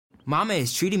Mama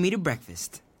is treating me to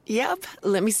breakfast. Yep.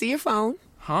 Let me see your phone.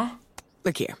 Huh?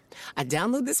 Look here. I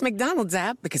download this McDonald's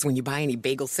app because when you buy any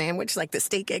bagel sandwich like the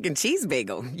steak, egg, and cheese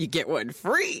bagel, you get one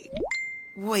free.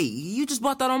 Wait, you just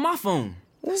bought that on my phone.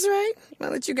 That's right. Now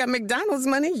that you got McDonald's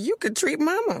money, you could treat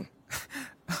Mama.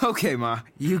 Okay, Ma.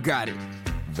 You got it.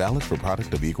 Valid for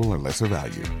product of equal or lesser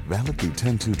value. Valid through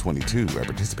 10/2/22 at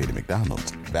participating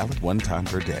McDonald's. Valid one time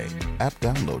per day. App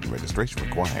download and registration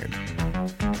required.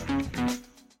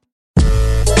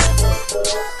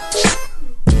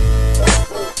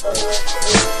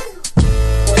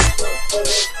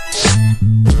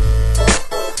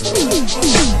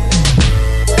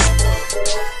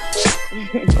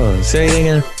 Oh, say it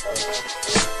again.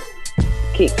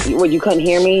 What, you couldn't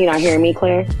hear me? You're not hearing me,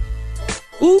 Claire?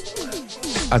 Ooh.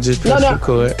 I just pressed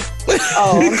record.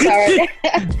 Oh, I'm sorry.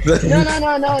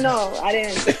 No. I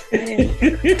didn't.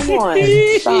 Come on.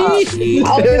 Stop. I was just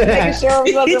making sure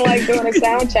it wasn't like doing a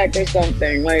sound check or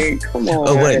something. Like, come on.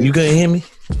 Oh, what? You couldn't hear me?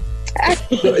 I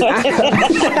feel like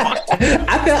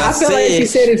she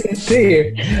said it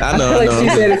sincere. I know. Like she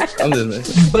said it, I'm just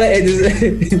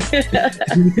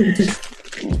messing.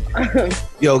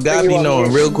 Yo, God be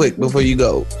knowing, real quick before you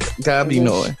go. God be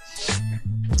knowing.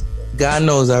 God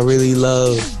knows I really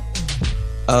love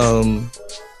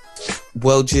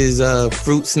Welch's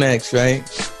fruit snacks, right?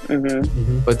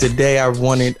 But today I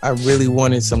really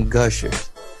wanted some Gushers.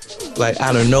 Like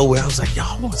out of nowhere, I was like, "Yo,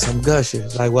 I want some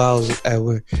Gushers." Like while I was at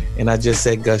work, and I just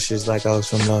said Gushers like I was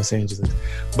from Los Angeles.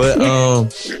 But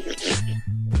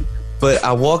but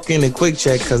I walk in a Quick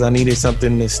Check because I needed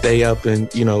something to stay up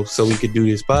and so we could do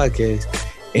this podcast.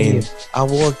 And I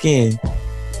walk in,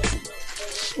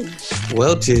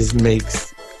 Welch's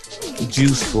makes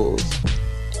juice pulls.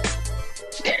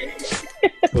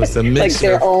 So it's a mixture, like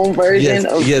their own version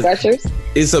of Gushers.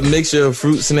 It's a mixture of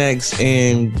fruit snacks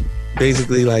and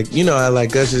basically like how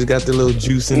like Gushers got the little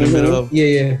juice in the middle of.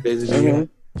 Yeah. Basically,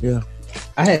 yeah.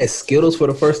 I had Skittles for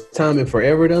the first time in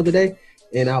forever the other day,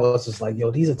 and I was just like, "Yo,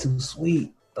 these are too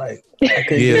sweet." Like, I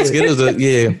couldn't do it. Skittles are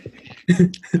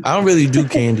I don't really do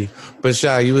candy, but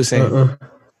Shy, you were saying.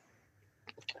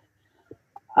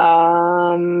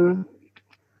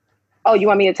 Oh, you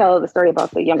want me to tell the story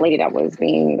about the young lady that was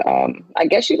being, I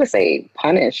guess you could say,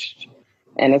 punished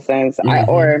in a sense,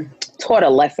 or taught a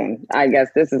lesson. I guess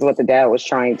this is what the dad was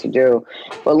trying to do.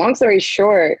 But long story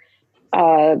short,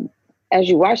 as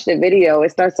you watch the video,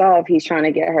 it starts off, he's trying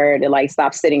to get her to like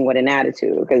stop sitting with an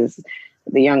attitude because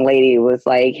the young lady was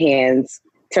like hands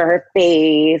to her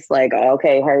face, like,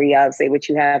 okay, hurry up, say what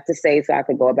you have to say so I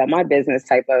could go about my business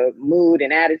type of mood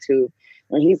and attitude.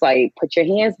 And he's like, put your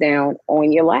hands down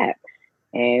on your lap.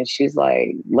 And she's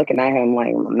like looking at him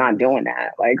like, I'm not doing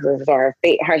that. Like, so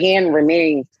her hand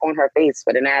remains on her face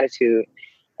with an attitude.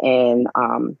 And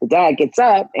the dad gets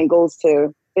up and goes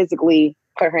to physically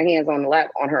put her hands on the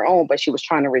lap on her own, but she was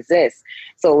trying to resist.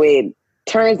 So it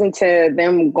turns into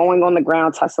them going on the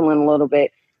ground, tussling a little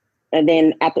bit. And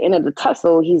then at the end of the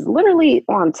tussle, he's literally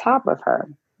on top of her.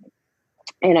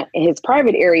 And his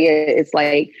private area is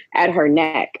like at her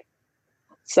neck.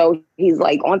 So he's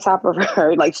like on top of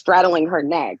her, like straddling her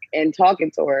neck and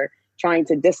talking to her, trying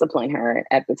to discipline her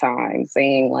at the time,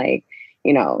 saying like,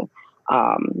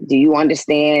 do you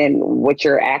understand what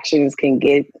your actions can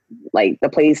get, like the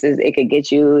places it could get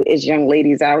you? It's young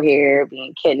ladies out here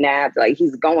being kidnapped. Like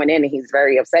he's going in and he's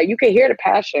very upset. You can hear the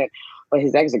passion, but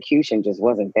his execution just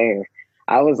wasn't there.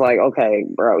 I was like, okay,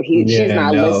 bro, she's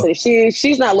not listening.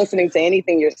 She's not listening to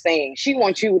anything you're saying. She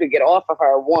wants you to get off of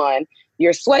her. One,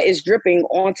 your sweat is dripping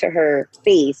onto her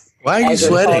face. Why are you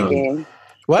sweating?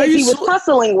 Why are you? He was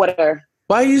tussling with her.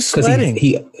 Why are you sweating?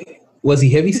 Was he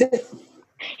heavy set?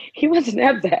 He wasn't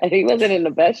that bad. He wasn't in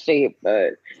the best shape,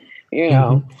 but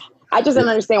I just didn't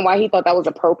understand why he thought that was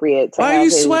appropriate. Why are you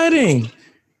sweating?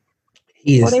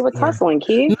 Well, they were tussling,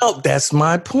 Keith. No, that's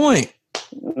my point.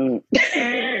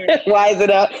 Why is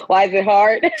it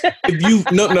hard? If you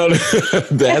no,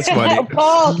 that's funny.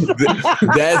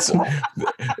 That's.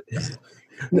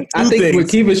 I think what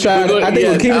Keith was trying.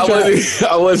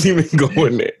 I wasn't even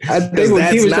going there. I think what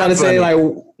Keith was trying to say, like,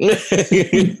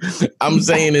 I'm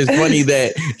saying it's funny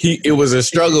that it was a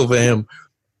struggle for him,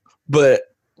 but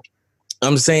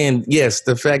I'm saying yes,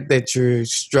 the fact that you're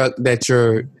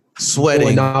sweating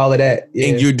doing all of that,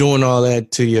 and you're doing all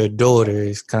that to your daughter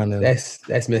is kind of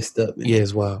that's messed up. Man. Yeah,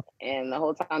 as well. And the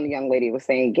whole time the young lady was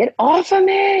saying, "Get off of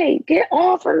me! Get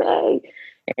off of me!"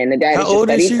 And the dad is just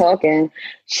steady talking.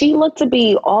 She looked to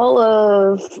be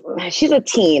she's a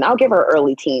teen. I'll give her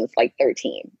early teens, like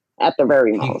 13 at the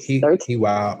very most. 13.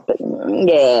 Wow.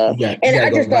 Yeah. And I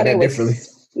just thought it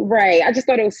was Right. I just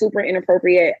thought it was super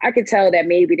inappropriate. I could tell that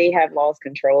maybe they have lost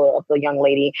control of the young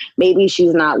lady. Maybe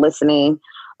she's not listening.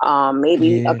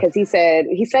 Maybe because he said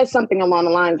something along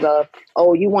the lines of,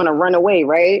 "Oh, you want to run away,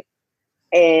 right?"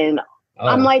 And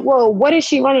I'm like, "Well, what is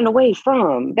she running away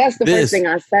from?" That's the first thing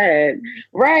I said.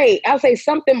 Right. I'll say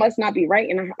something must not be right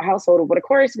in the household. But of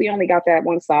course, we only got that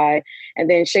one side. And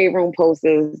then Shade Room posts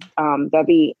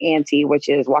Debbie Auntie, which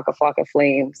is Waka Flocka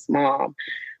Flame's mom,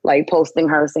 like posting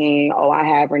her saying, "Oh, I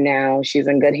have her now. She's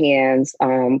in good hands.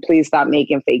 Please stop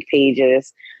making fake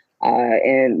pages."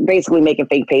 And basically making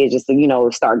fake pages to,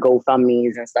 start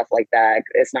GoFundMes and stuff like that.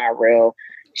 It's not real.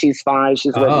 She's fine.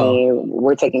 She's with me.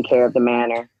 We're taking care of the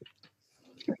manor.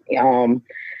 And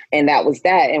that was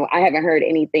that. And I haven't heard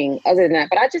anything other than that.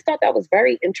 But I just thought that was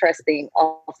very interesting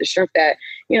off the strength that,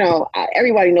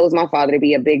 everybody knows my father to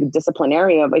be a big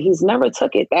disciplinarian, but he's never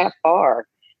took it that far.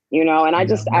 And I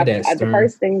just, the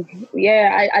first thing,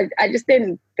 I just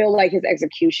didn't feel like his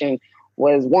execution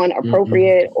was one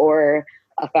appropriate or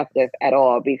effective at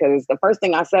all, because the first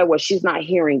thing I said was, she's not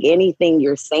hearing anything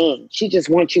you're saying. She just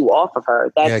wants you off of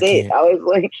her. That's it. I was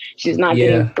like, she's not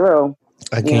getting through.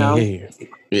 I can't hear you.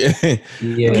 Yeah. I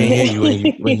can't hear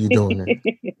you when you're doing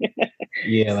it.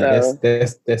 Yeah, like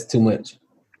that's too much.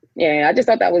 Yeah, I just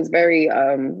thought that was very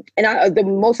and the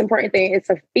most important thing,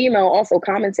 it's a female also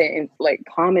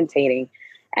commentating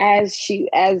as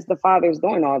the father's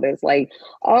doing all this. Like,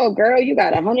 "Oh girl, you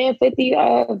got 150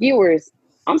 viewers."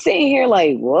 I'm sitting here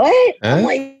like, what? I'm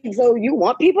like, so you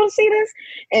want people to see this?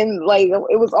 And like,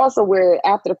 it was also where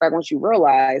after the fact, once you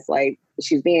realize like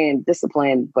she's being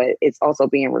disciplined, but it's also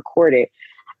being recorded.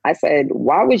 I said,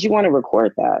 why would you want to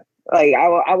record that? Like,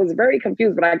 I was very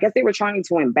confused, but I guess they were trying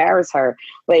to embarrass her.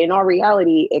 But in all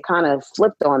reality, it kind of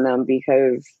flipped on them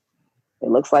because it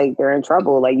looks like they're in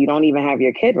trouble. Like, you don't even have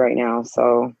your kid right now.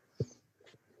 So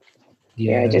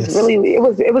just really,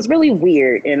 it was really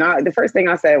weird. And the first thing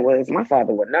I said was, my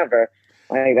father would never.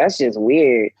 Like, that's just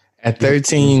weird. At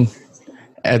 13,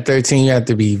 you have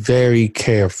to be very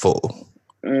careful.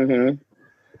 Mm-hmm.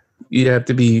 You have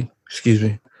to be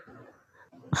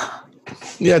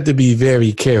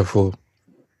very careful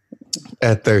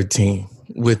at 13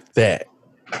 with that.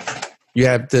 You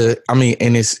have to,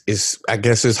 and it's I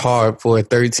guess it's hard for a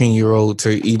 13-year-old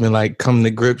to even like come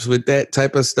to grips with that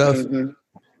type of stuff. Mm-hmm.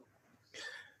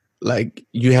 Like,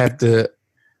 you have to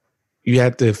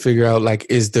figure out, like,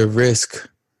 is the risk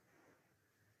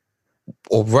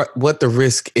or what the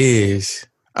risk is.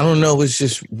 I don't know. It's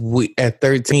just at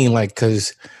 13, like,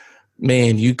 because,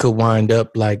 man, you could wind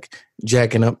up, like,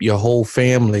 jacking up your whole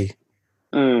family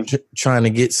trying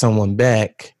to get someone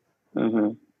back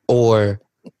or,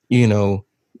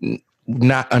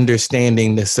 not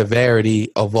understanding the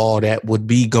severity of all that would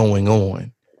be going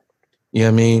on. You know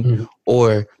what I mean? Mm-hmm.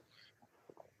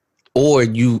 Or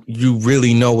you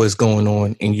really know what's going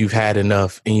on and you've had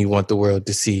enough and you want the world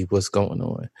to see what's going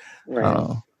on.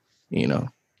 Right.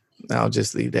 I'll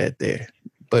just leave that there.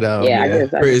 But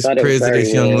prayers to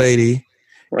this young lady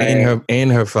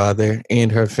and her father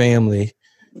and her family.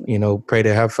 Pray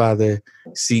that her father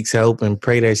seeks help and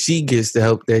pray that she gets the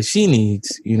help that she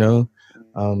needs,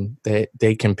 that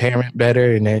they can parent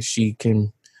better and that she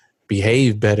can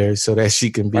behave better so that she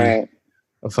can be a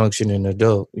functioning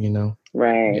adult,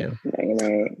 Right. Yeah.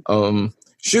 Right.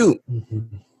 Shoot.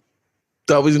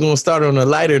 Thought we was gonna start on a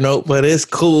lighter note, but it's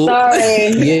cool. Sorry.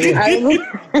 It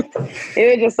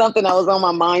was just something that was on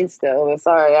my mind still.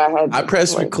 Sorry, I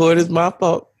pressed record. It's my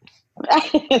fault.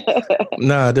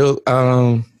 No, that's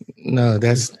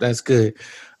good.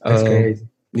 That's crazy.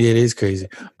 Yeah, it is crazy.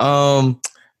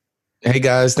 Hey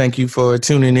guys, thank you for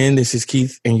tuning in. This is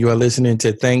Keith, and you are listening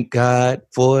to Thank God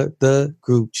for the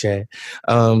Group Chat.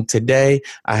 Today,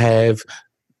 I have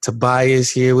Tobias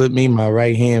here with me, my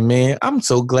right-hand man. I'm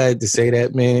so glad to say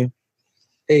that, man.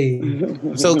 Hey.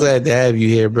 I'm so glad to have you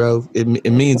here, bro.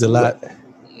 It means a lot.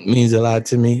 It means a lot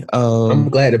to me. I'm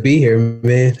glad to be here,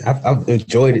 man. I've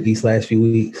enjoyed it these last few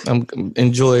weeks. I'm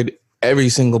enjoyed every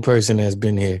single person that's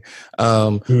been here.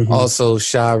 Also,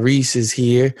 Sha Reese is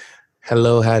here.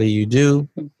 Hello, how do you do?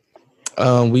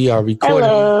 We are recording.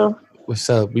 Hello. What's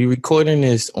up? We recording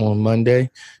this on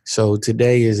Monday. So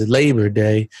today is Labor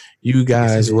Day. You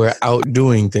guys were out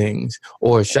doing things.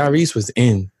 Or Sharice was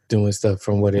in doing stuff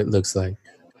from what it looks like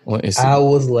on Instagram. I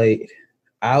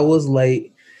was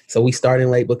late. So we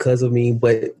starting late because of me.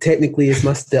 But technically it's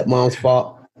my stepmom's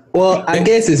fault. Well, I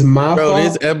guess it's my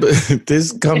fault.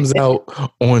 This comes out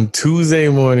on Tuesday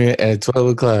morning at 12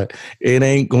 o'clock. It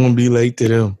ain't going to be late to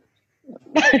them.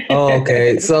 Oh,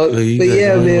 okay. So,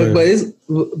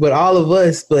 but all of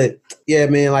us, but yeah,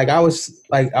 man, I was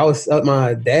at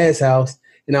my dad's house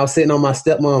and I was sitting on my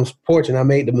stepmom's porch, and I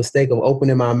made the mistake of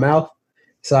opening my mouth.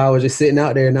 So I was just sitting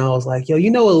out there, and I was like, yo, you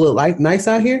know what look like nice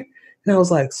out here? And I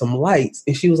was like, some lights.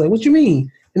 And she was like, what you mean?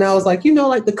 And I was like, you know,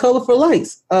 like the colorful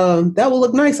lights. That would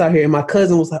look nice out here. And my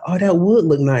cousin was like, oh, that would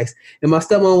look nice. And my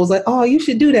stepmom was like, oh, you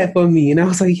should do that for me. And I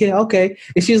was like, yeah, okay.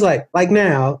 And she was like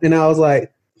now. And I was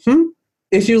like,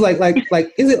 And she was like,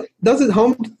 does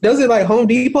it like Home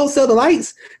Depot sell the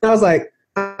lights? And I was like,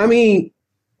 I mean,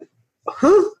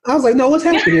 I was like, no, what's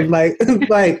happening? like,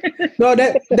 no,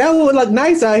 that would look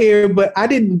nice out here, but I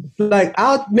didn't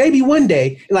I'll maybe one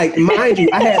day, like, mind you,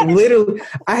 I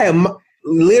had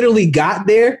literally got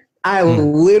there. I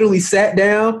literally sat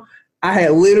down. I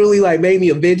had literally like made me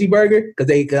a veggie burger because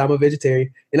I'm a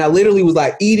vegetarian. And I literally was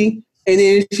like eating. And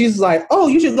then she's like, oh,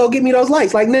 you should go get me those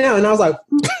lights like now. And I was like,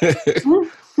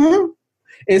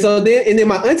 And so then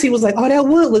my auntie was like, oh, that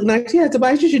would look nice. Yeah,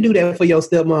 Tobias, you should do that for your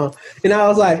stepmom. And I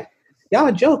was like,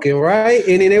 y'all joking, right?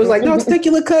 And then they was like, no, just take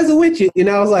your little cousin with you. And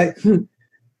I was like,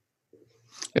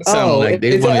 It sounded like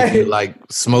they wanted you to like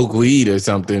smoke weed or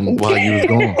something while you was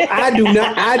gone. I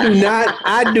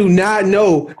do not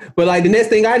know. But like the next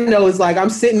thing I know is like I'm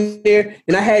sitting there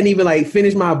and I hadn't even like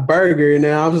finished my burger. And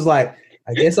then I was like,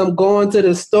 I guess I'm going to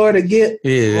the store to get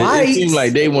lights. It seemed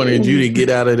like they wanted you to get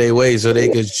out of their way so they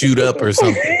could shoot up or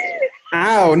something.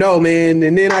 I don't know, man.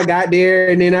 And then I got there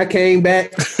and then I came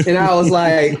back and I was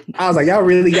like, y'all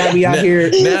really got me out here.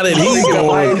 Now that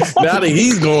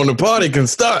he's going, the party can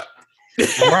start.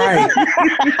 Right.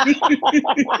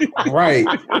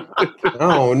 I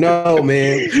don't know,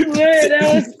 man.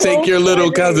 Take your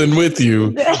little cousin with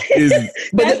you.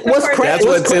 But that's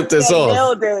what tipped us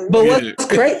off. But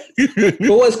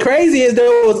what's crazy is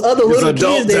there was other little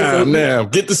kids there. Time now.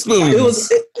 Get the spoon.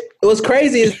 It was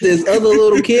crazy is there's other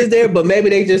little kids there, but maybe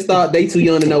they just thought they too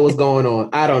young to know what's going on.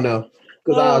 I don't know.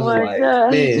 Because I was like,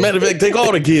 man. Matter of fact, take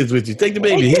all the kids with you. Take the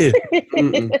baby here.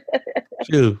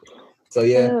 Shoot. So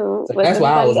yeah, so that's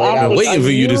why I was like, I was waiting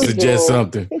for you to suggest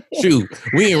something. Shoot,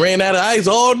 we ain't ran out of ice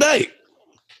all night.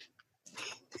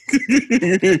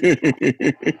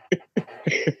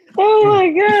 Oh my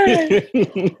god!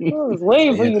 I was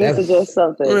waiting for you to suggest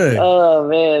something. Right. Oh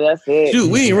man, that's it. Shoot,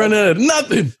 we ain't running out of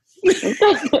nothing. We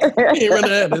ain't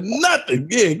running out of nothing.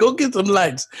 Yeah, go get some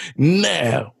lights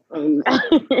now.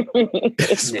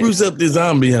 Spruce up this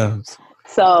ambiance.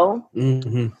 So,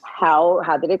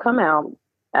 how did it come out?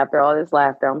 After all this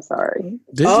laughter, I'm sorry.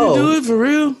 Did you do it for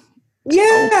real?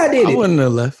 Yeah, I did it. I wouldn't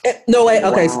have left. No, wait.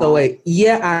 Okay, so wait.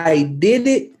 Yeah, I did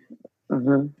it.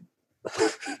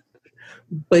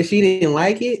 But she didn't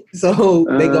like it. So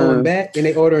they going back and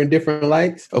they ordering different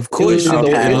lights. Of course you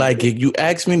didn't like it. You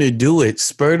asked me to do it.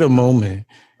 Spur the moment.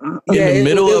 In the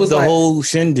middle of the whole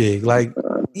shindig. Like,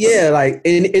 yeah, like,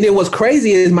 and it was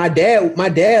crazy is my dad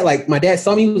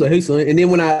saw me, he was like, hey son. And then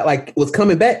when I like was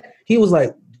coming back, he was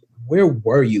like, where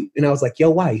were you? And I was like,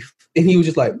 your wife. And he was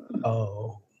just like,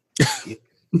 oh. Yeah.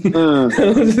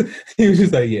 He was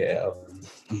just like, yeah.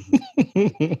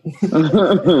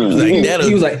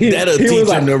 That'll teach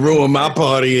him to ruin my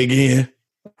party again.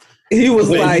 He was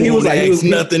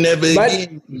nothing ever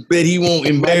again. Bet he won't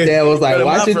embarrass. My dad was like,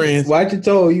 watch your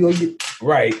toe, you gonna get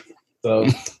right. So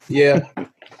yeah.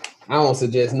 I don't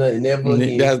suggest nothing ever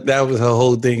again. That was her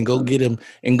whole thing. Go get him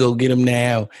and go get him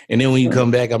now. And then when you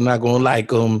come back, I'm not gonna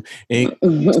like him. And,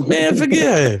 man,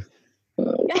 forget her.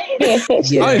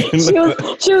 She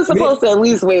was supposed to at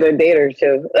least wait a date or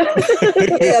two.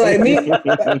 Yeah, like me.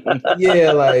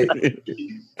 Yeah, like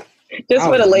just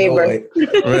for the labor.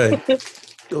 Right.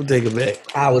 Don't take him back.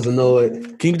 I was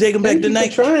annoyed. Can you take him back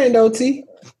tonight? Thank you for trying though, T.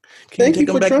 Thank you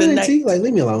for trying, T. Like,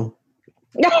 leave me alone.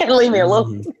 Leave me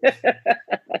alone.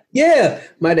 Yeah.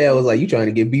 My dad was like, you trying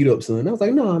to get beat up, son. I was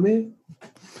like, no, man.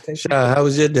 Sha, how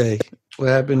was your day? What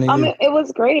happened to you? It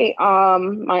was great.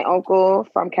 My uncle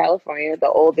from California, the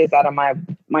oldest out of my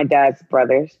dad's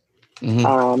brothers.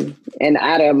 And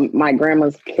out of my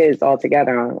grandma's kids all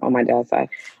together on my dad's side.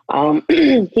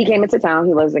 He came into town.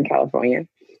 He lives in California.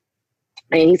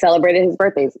 And he celebrated his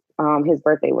birthday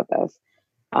with us.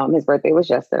 His birthday was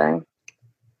yesterday.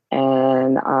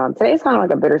 And today's kind of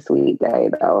like a bittersweet day,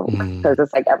 though, because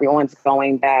it's like everyone's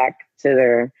going back to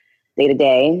their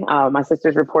day-to-day. My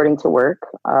sister's reporting to work.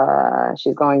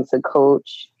 She's going to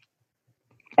coach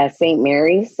at St.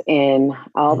 Mary's in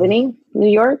Albany, New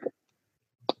York.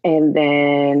 And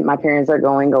then my parents are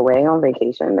going away on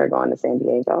vacation. They're going to San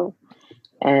Diego.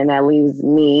 And that leaves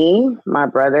me, my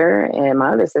brother, and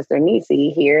my other sister,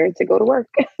 Nisi, here to go to work.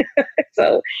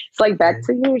 So it's like back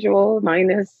to usual,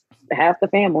 minus half the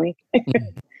family.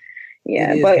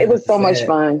 Yeah, but it was so much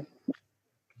fun.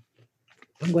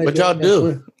 What y'all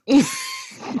do?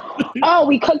 Oh,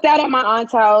 we cooked out at my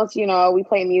aunt's house. You know, we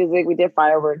played music. We did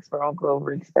fireworks for Uncle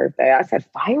Rick's birthday. I said,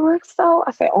 fireworks, though?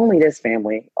 I said, only this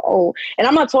family. Oh, and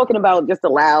I'm not talking about just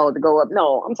allowed to go up.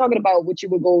 No, I'm talking about what you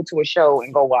would go to a show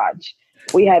and go watch.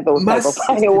 We had those type of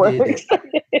fireworks.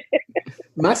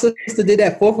 My sister did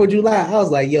that 4th of July. I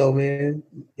was like, yo, man,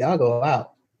 y'all go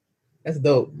out. That's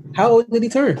dope. How old did he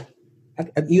turn? I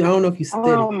don't know if you said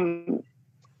it.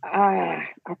 I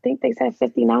think they said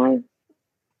 59.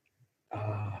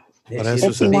 That's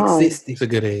 59. It's a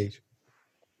good age.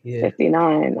 Yeah.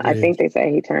 59. I think they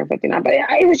said he turned 59. But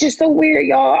it was just so weird,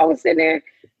 y'all. I was sitting there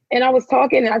and I was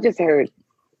talking and I just heard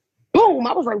boom.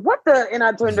 I was like, what the? And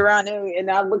I turned around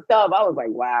and I looked up. I was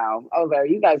like, wow. I was like, are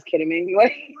you guys kidding me?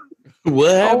 Like,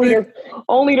 what happened?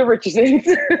 Only the Richardsons.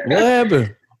 What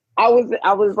happened? I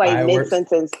was like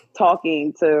mid-sentence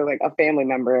talking to like a family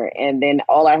member, and then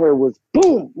all I heard was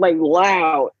boom, like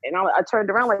loud. And I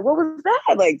turned around like, what was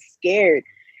that? Like scared.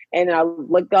 And then I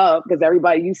looked up because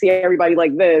you see everybody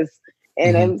like this.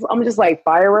 And I'm just like,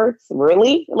 fireworks?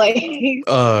 Really? Like,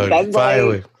 that's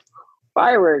fireworks. Like,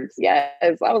 fireworks, yes.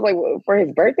 I was like, well, for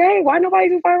his birthday? Why nobody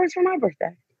do fireworks for my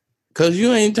birthday? Because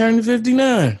you ain't turned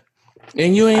 59.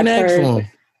 And you ain't asked for him.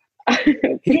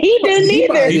 He didn't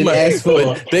either. He might ask for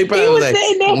it. They probably like,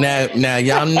 now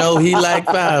y'all know he like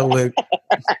fireworks.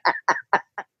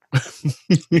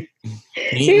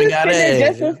 He was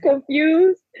just as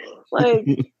confused. Like,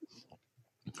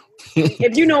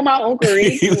 if you know my Uncle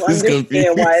Reese,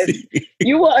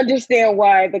 you will understand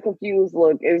why the confused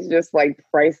look is just like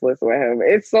priceless with him.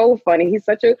 It's so funny. He's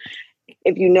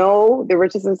if you know the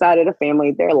Richardson side of the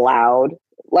family, they're loud.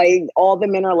 Like all the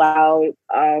men are loud.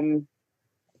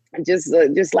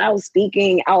 Just loud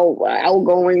speaking,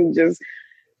 outgoing, just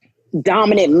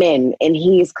dominant men. And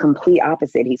he's complete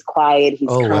opposite. He's quiet. He's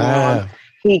calm. Wow.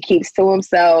 He keeps to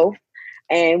himself.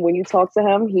 And when you talk to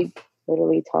him, he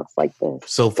literally talks like this.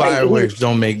 So fireworks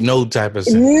don't make no type of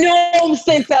sense. No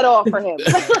sense at all for him.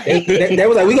 They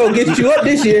was like, we're going to get you up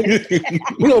this year.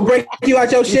 We're going to break you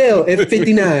out your shell at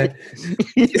 59.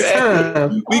 It's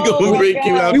time. We're going to break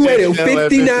you out. We waited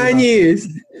 59 years.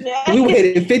 Yeah. We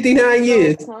waited 59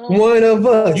 years. One of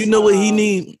us. You know what he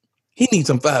need? He needs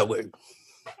some fireworks.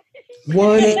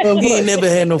 One of us. He ain't never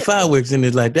had no fireworks in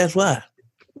his life. That's why.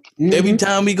 Mm-hmm. Every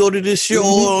time we go to this show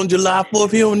on July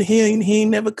 4th, he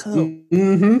ain't never come.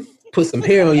 Mm-hmm. Put some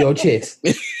hair on your chest.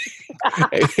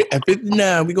 At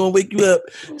 59, we're going to wake you up,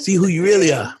 see who you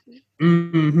really are.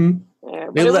 Mm-hmm. Yeah,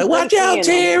 they were like, watch out,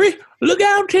 Terry. Look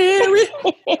out, Terry.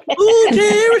 Ooh,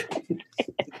 Terry.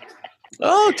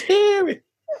 Oh, Terry.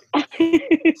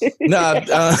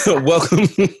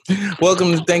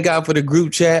 Welcome. Thank God for the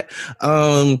group chat.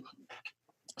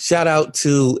 Shout out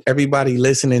to everybody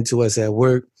listening to us at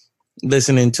work,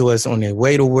 listening to us on their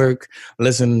way to work,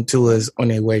 listening to us on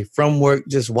their way from work,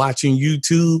 just watching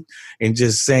YouTube and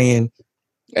just saying,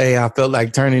 hey, I felt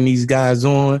like turning these guys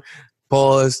on.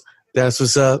 Pause. That's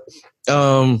what's up.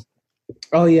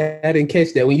 Oh, yeah, I didn't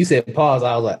catch that. When you said pause,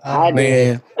 I was like, oh,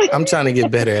 man, I'm trying to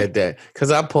get better at that because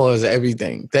I pause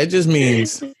everything. That just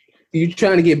means... You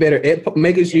trying to get better at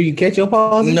making sure you catch your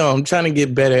pause? No, I'm trying to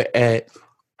get better at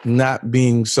not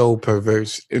being so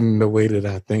perverse in the way that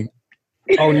I think.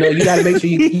 Oh, no, you got to make sure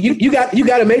you got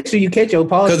to make sure you catch your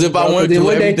pause. Because if I want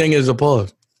to, everything is a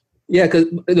pause. Yeah, because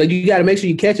you got to make sure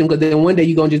you catch them because then one day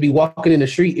you're going to just be walking in the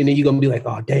street and then you're going to be like,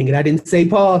 oh, dang it, I didn't say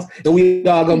pause. And we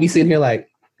all going to be sitting here like,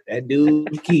 that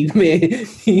dude keeps, man,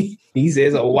 he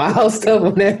says a wild stuff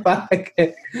on that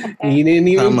podcast. He didn't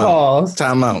even pause.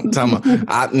 Time out.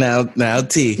 Now,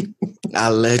 T, I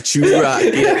let you rock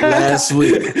it last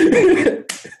week.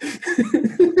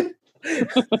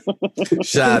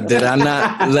 Shot, did I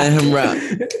not let him rock?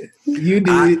 You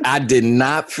did. I did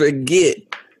not forget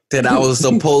that I was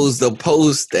supposed to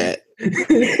post that.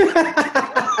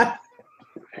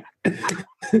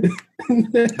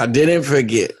 I didn't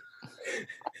forget.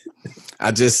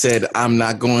 I just said, I'm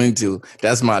not going to.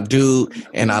 That's my dude,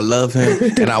 and I love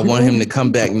him, and I want him to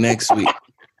come back next week.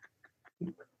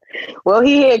 Well,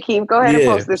 he here, Keith. Go ahead and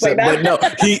post this right now. But no,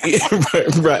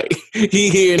 right. He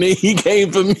here, and he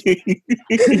came for me.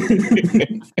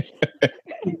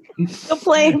 The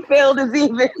playing field is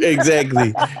even.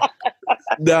 Exactly.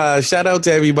 Shout out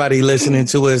to everybody listening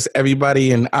to us,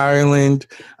 everybody in Ireland.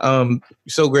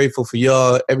 So grateful for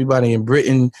y'all. Everybody in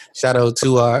Britain. Shout out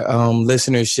to our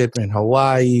listenership in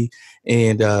Hawaii.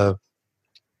 And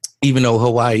even though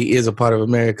Hawaii is a part of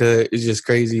America, it's just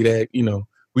crazy that,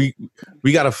 we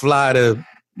got to fly to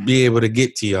be able to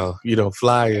get to y'all,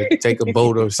 fly or take a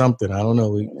boat or something. I don't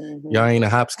know. Y'all ain't a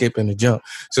hop, skip, and a jump.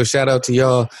 So shout out to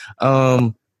y'all.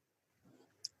 I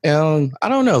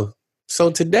don't know. So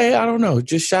today, I don't know,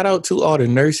 just shout out to all the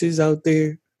nurses out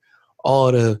there,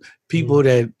 all the people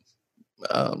that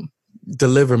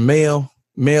deliver mail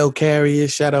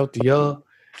carriers. Shout out to y'all.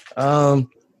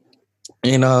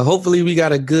 And hopefully we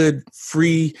got a good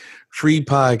free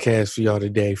podcast for y'all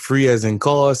today. Free as in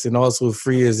cost, and also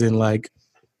free as in like,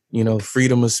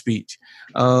 freedom of speech.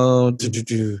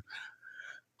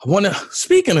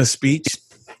 Speaking of speech,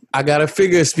 I got a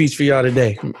figure of speech for y'all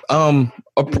today.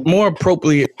 More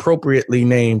appropriately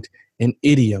named an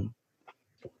idiom.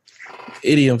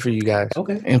 Idiom for you guys.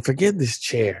 Okay. And forget this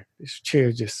chair. This chair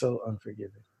is just so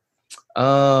unforgiving.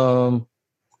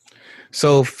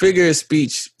 So figure of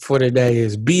speech for today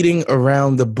is beating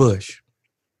around the bush.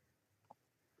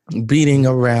 Beating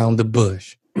around the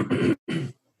bush.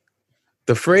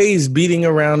 The phrase beating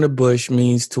around the bush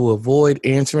means to avoid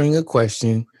answering a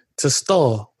question, to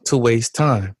stall, to waste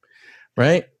time,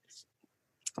 right?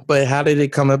 But how did it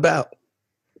come about?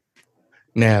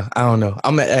 Now, I don't know.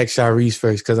 I'm going to ask Sharice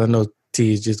first because I know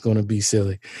T is just going to be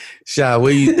silly. Sha,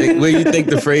 where you think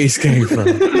the phrase came from?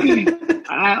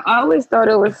 I always thought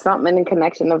it was something in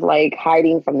connection of like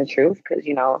hiding from the truth because,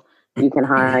 you can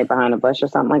hide behind a bush or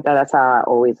something like that. That's how I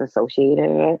always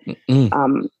associated it.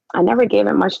 I never gave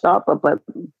it much thought, but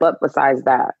besides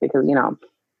that, because,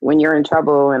 when you're in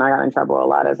trouble, and I got in trouble a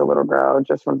lot as a little girl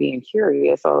just from being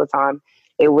curious all the time,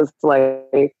 it was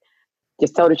like,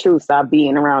 just tell the truth, stop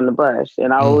beating around the bush.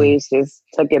 And I always just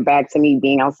took it back to me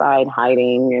being outside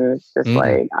hiding. And it's just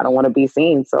like, I don't want to be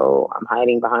seen. So I'm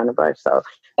hiding behind the bush. So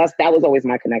that was always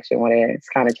my connection with it. It's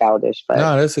kind of childish, but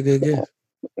no, that's a good gift.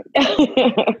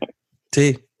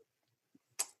 T.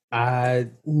 I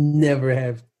never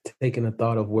have taken a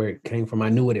thought of where it came from. I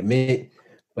knew what it meant,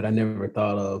 but I never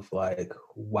thought of like,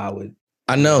 why would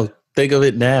I know. Think of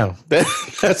it now.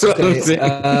 That's what I'm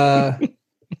saying.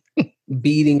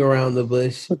 Beating around the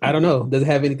bush. I don't know. Does it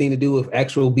have anything to do with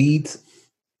actual beads?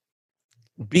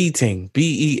 Beating.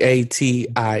 Beating.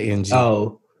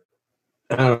 Oh,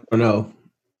 I don't know.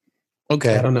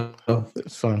 Okay. I don't know.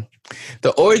 That's fine.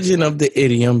 The origin of the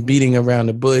idiom beating around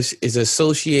the bush is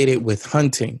associated with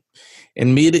hunting.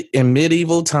 In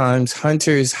medieval times,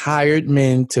 hunters hired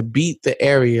men to beat the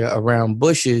area around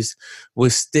bushes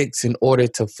with sticks in order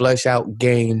to flush out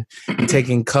game,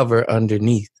 taking cover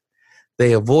underneath.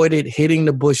 They avoided hitting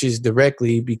the bushes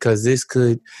directly because this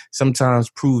could sometimes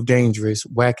prove dangerous.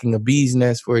 Whacking a bee's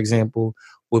nest, for example,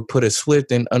 would put a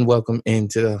swift and unwelcome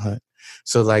end to the hunt.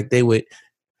 So like they would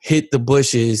hit the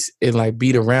bushes and like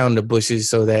beat around the bushes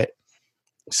so that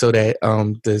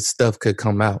the stuff could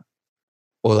come out,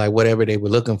 or like whatever they were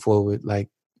looking for would like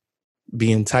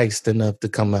be enticed enough to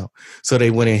come out. So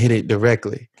they wouldn't hit it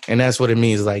directly. And that's what it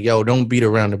means. Like, yo, don't beat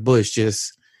around the bush.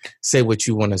 Just say what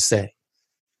you want to say.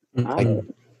 Like,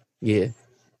 yeah.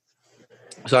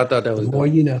 So I thought that was the more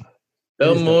you know.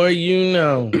 The more you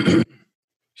know.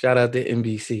 Shout out to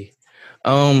NBC.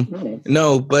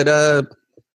 No, but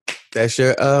that's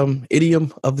your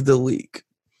idiom of the week.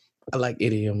 I like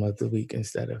idiom of the week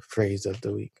instead of phrase of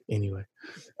the week. Anyway.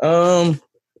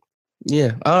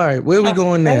 Yeah. All right. Where are we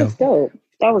going now?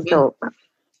 That was dope.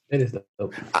 It is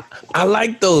dope. I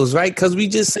like those, right? Because we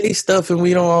just say stuff and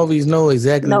we don't always know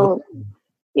exactly.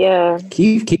 Yeah.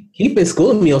 Keith been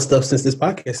schooling me on stuff since this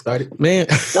podcast started. Man.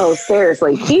 No,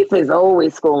 seriously. Keith is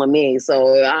always schooling me.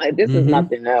 So this is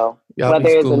nothing new. Whether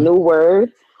it's a new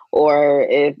word or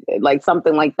if like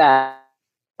something like that.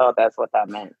 Oh, that's what that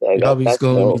meant. Y'all be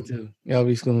schooling me too. Y'all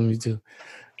be schooling me too.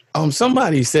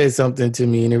 Somebody said something to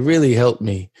me and it really helped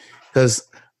me because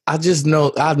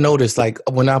I've noticed like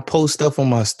when I post stuff on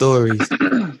my stories,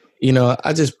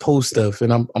 I just post stuff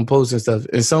and I'm posting stuff.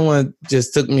 And someone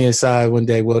just took me aside one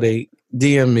day. Well, they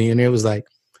DM me and it was like,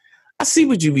 I see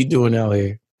what you be doing out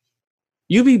here.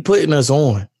 You be putting us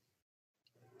on.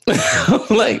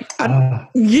 I'm like,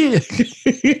 yeah.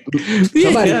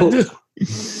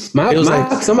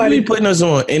 Somebody be putting us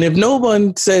on. And if no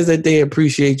one says that they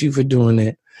appreciate you for doing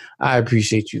that, I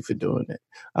appreciate you for doing that.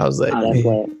 I was like,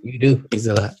 you do. It's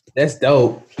a lot. That's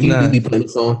dope. You do be putting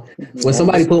us on. When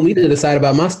somebody pulled me to the side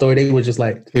about my story, they were just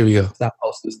like, here we go. Stop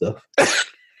posting stuff.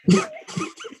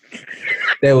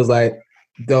 They was like,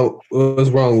 what's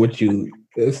wrong with you?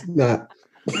 It's not.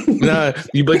 But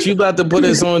you about to put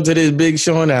us on to this Big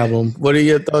Sean album. What are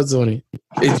your thoughts on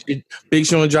it? Big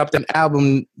Sean dropped an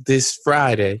album this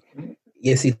Friday.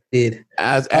 Yes, he did.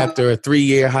 After a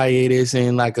 3-year hiatus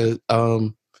and like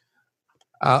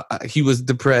he was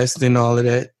depressed and all of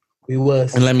that. He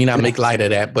was. And let me not make light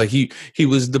of that, but he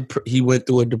went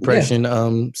through a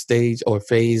depression stage or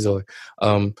phase or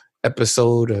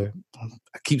episode, or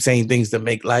I keep saying things to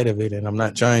make light of it and I'm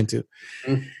not trying to.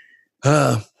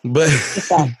 But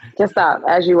just stop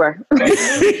as you were.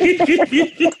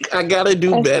 I gotta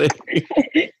do better.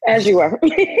 As you were.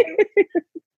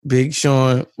 Big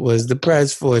Sean was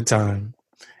depressed for a time,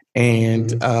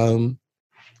 and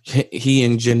he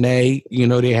and Janae,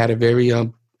 they had a very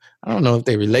I don't know if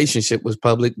their relationship was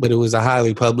public, but it was a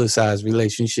highly publicized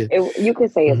relationship. You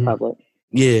could say it's public.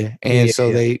 Yeah, and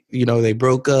so they, they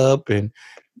broke up and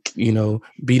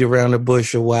beat around the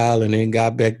bush a while and then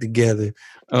got back together.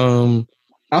 I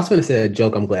was going to say a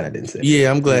joke. I'm glad I didn't say it.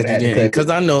 Yeah, I'm glad you didn't, because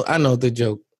I know the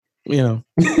joke.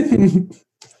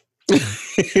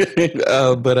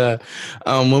 But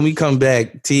when we come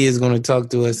back, T is going to talk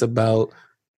to us about.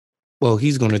 Well,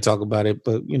 he's going to talk about it,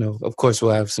 but of course,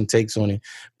 we'll have some takes on it.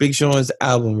 Big Sean's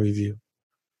album review.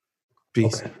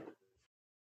 Peace. Okay.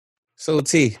 So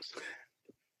T,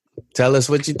 tell us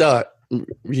what you thought.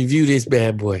 Review this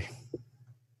bad boy.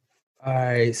 All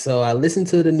right, so I listened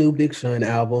to the new Big Sean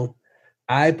album.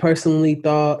 I personally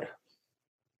thought,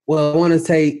 I want to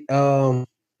take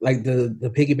like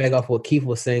the piggyback off what Keith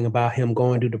was saying about him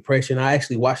going through depression. I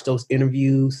actually watched those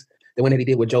interviews, the one that he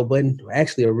did with Joe Budden.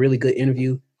 Actually, a really good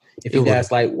interview. If you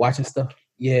guys like watching stuff,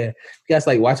 if you guys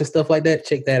like watching stuff like that,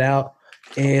 check that out.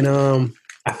 And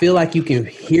I feel like you can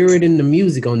hear it in the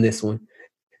music on this one.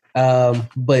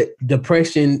 But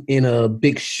depression in a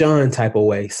Big Sean type of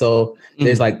way. So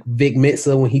there's like Vic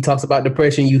Mensa, when he talks about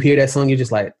depression, you hear that song, you're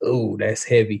just like, oh, that's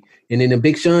heavy. And then the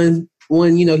Big Sean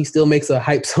one, he still makes a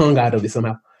hype song out of it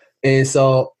somehow. And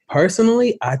so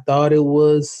personally, I thought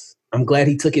I'm glad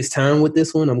he took his time with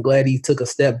this one. I'm glad he took a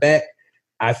step back.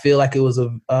 I feel like it was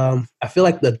I feel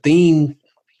like the theme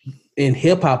in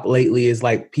hip hop lately is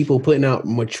like people putting out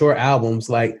mature albums,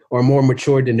 or more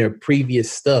mature than their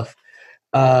previous stuff.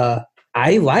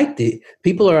 I liked it.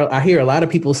 I hear a lot of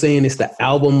people saying it's the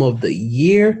album of the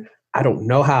year. I don't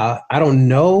know.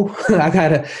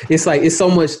 It's so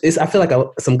much. I feel like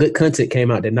some good content came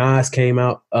out. That Nas came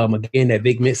out. Again, that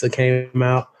Vic Mensa came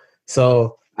out.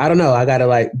 So I don't know. I gotta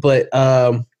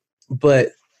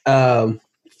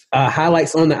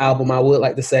highlights on the album I would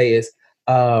like to say is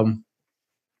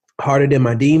Harder Than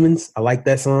My Demons. I like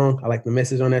that song. I like the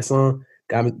message on that song.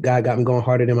 God got me going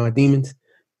harder than my demons.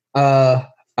 I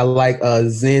like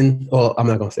Zen, or I'm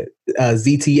not going to say it,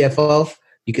 ZTFO.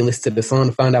 You can listen to the song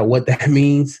to find out what that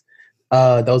means.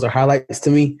 Those are highlights to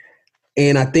me.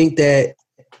 And I think that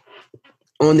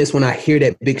on this one, I hear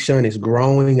that Big Sean is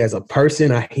growing as a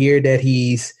person. I hear that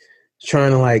he's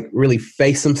trying to really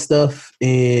face some stuff.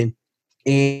 And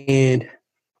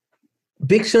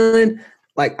Big Sean,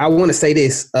 I want to say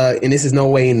this, and this is no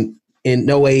way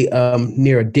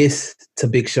near a diss to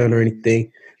Big Sean or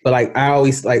anything, but I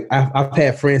always I've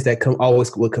had friends that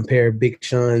always would compare Big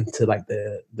Sean to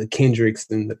the Kendricks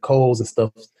and the Coles and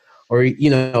stuff, or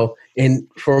and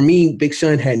for me, Big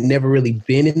Sean had never really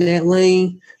been in that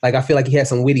lane. I feel like he had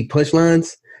some witty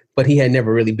punchlines, but he had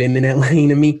never really been in that lane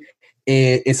to me.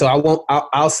 And so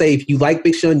I'll say, if you like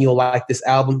Big Sean, you'll like this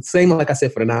album. Same like I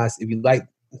said for the Nas. If you like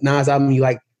Nas album, you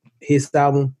like his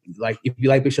album. If you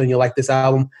like Big Sean, you'll like this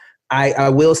album. I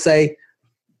will say,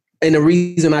 and the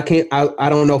reason I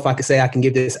don't know if I could say I can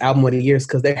give this album of the year is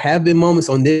because there have been moments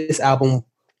on this album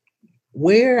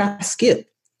where I skip.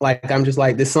 I'm just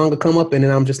this song will come up and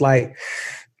then I'm just and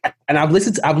I've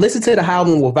listened to the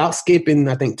album without skipping,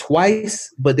 I think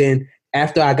twice, but then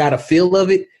after I got a feel of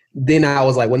it, then I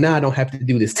was now I don't have to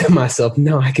do this to myself.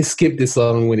 No, I can skip this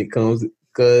song when it comes,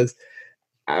 because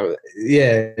but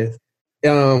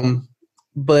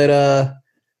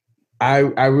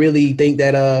I really think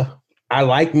that I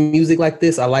like music like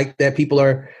this. I like that people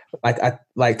are I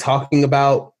like talking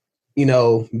about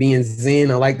being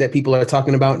zen. I like that people are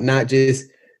talking about not just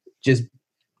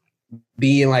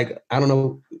being I don't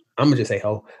know, I'm gonna just say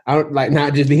hoe. I don't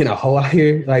not just being a hoe out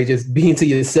here, just being to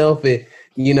yourself and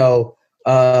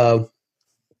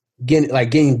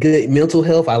getting good mental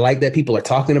health. I like that people are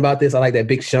talking about this. I like that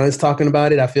Big Sean's talking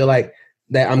about it. I feel like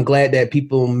that I'm glad that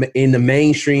people in the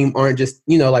mainstream aren't just,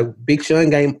 Big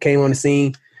Sean came on the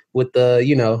scene with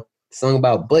the, song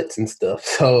about butts and stuff.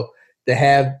 So to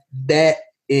have that,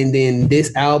 and then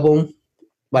this album,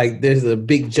 there's a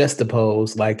big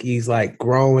juxtapose, he's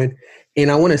growing.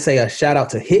 And I want to say a shout out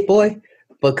to Hit Boy,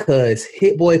 because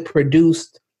Hit Boy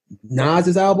produced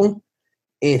Nas's album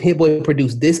and Hit Boy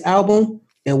produced this album.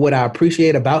 And what I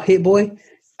appreciate about Hit Boy,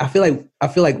 I feel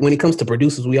like when it comes to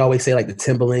producers, we always say the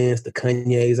Timbalands, the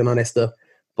Kanye's, and all that stuff.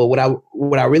 But what I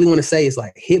really want to say is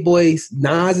Hit Boy's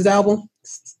Nas's album,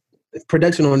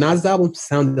 production on Nas's album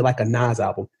sounded like a Nas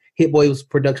album. Hit Boy's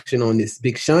production on this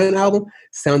Big Sean album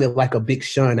sounded like a Big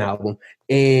Sean album.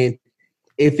 And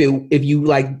if you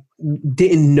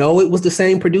didn't know it was the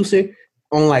same producer,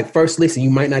 on like first listen, you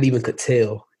might not even could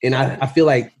tell. And I feel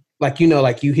like you know,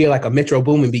 like you hear like a Metro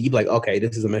Boomin beat, you be like, okay,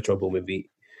 this is a Metro Boomin beat.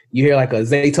 You hear like a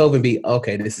Zaytoven beat,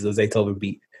 okay, this is a Zaytoven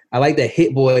beat. I like that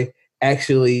Hit Boy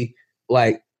actually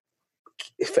like.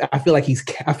 I feel like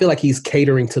he's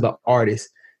catering to the artist,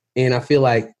 and I feel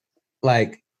like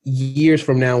years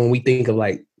from now when we think of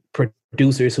like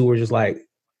producers who were just like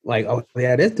oh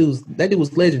yeah, that dude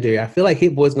was legendary. I feel like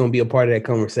Hit Boy's gonna be a part of that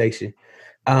conversation.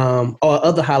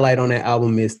 Other highlight on that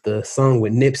album is the song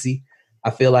with Nipsey. I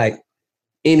feel like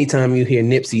anytime you hear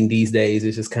Nipsey these days,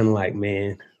 it's just kind of like,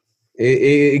 man,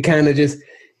 it kind of just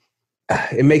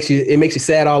it makes you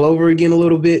sad all over again a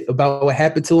little bit about what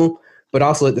happened to him. But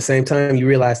also at the same time, you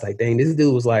realize like, dang, this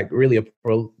dude was like really a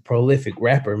prolific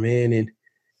rapper, man.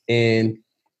 And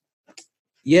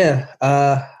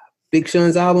yeah, Big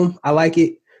Sean's album, I like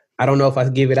it. I don't know if I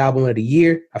give it album of the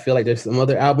year. I feel like there's some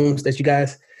other albums that you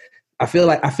guys. I feel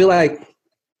like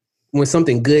when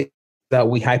something good that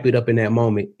we hype it up in that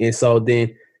moment. And so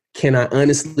then, can I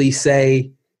honestly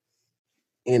say,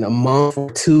 in a month or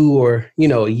two, or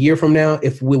a year from now,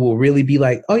 if we will really be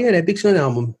like, oh yeah, that Big Sean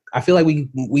album? I feel like we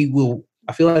will.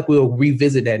 I feel like we'll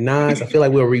revisit that Nas. I feel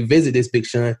like we'll revisit this Big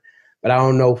Sean, but I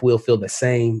don't know if we'll feel the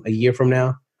same a year from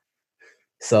now.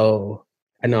 So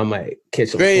I know I might catch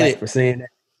some flack for saying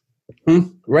that.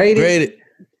 Rated.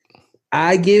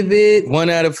 I give it 1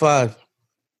 out of 5.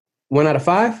 1 out of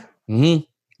 5? Mm-hmm.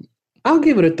 I'll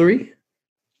give it a 3.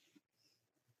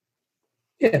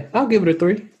 Yeah, I'll give it a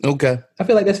 3. Okay. I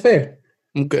feel like that's fair.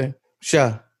 Okay.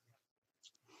 Sha.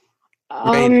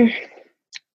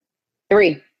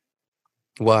 3.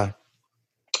 Why?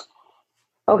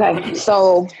 Okay,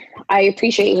 so I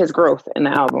appreciate his growth in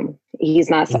the album. He's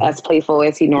not as playful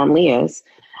as he normally is.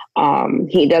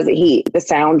 The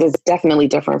sound is definitely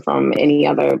different from any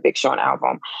other Big Sean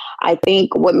album. I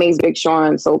think what makes Big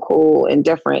Sean so cool and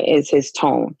different is his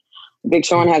tone. Big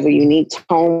Sean has a unique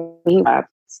tone when he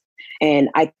raps, and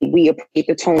I think we appreciate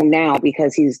the tone now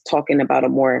because he's talking about a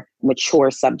more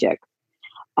mature subject.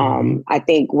 I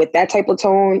think with that type of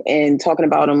tone and talking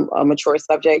about a mature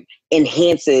subject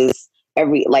enhances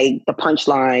the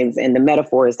punchlines and the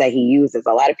metaphors that he uses.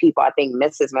 A lot of people, I think,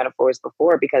 miss his metaphors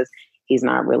before because he's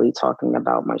not really talking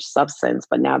about much substance.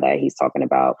 But now that he's talking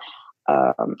about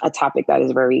a topic that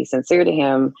is very sincere to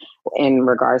him in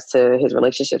regards to his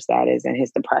relationship status and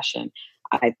his depression,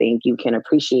 I think you can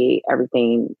appreciate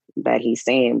everything that he's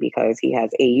saying because he has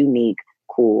a unique,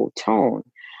 cool tone.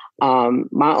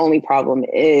 My only problem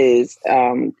is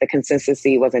the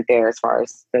consistency wasn't there as far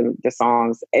as the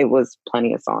songs. It was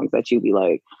plenty of songs that you'd be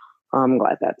like, I'm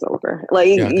glad that's over.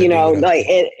 It's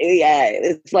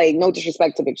like no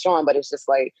disrespect to Big Sean, but it's just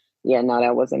like, yeah, no,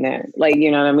 that wasn't it. Like,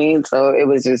 you know what I mean? So it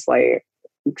was just like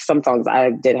some songs I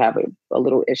did have a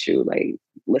little issue like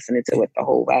listening to it the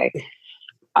whole way.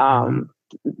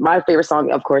 My favorite song,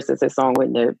 of course, is his song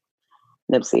with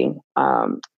Nipsey.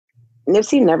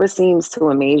 Nipsey never seems to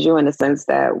amaze you in the sense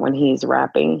that when he's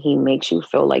rapping, he makes you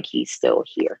feel like he's still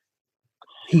here.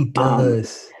 He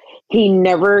does. He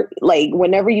never,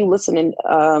 whenever you listen to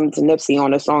Nipsey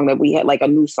on a song that we had, like a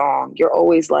new song, you're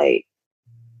always like,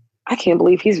 I can't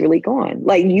believe he's really gone.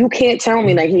 Like, you can't tell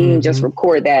me that he didn't just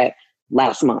record that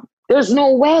last month. There's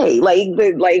no way.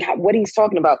 What he's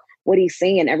talking about, what he's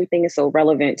saying, everything is so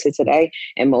relevant to today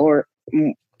and more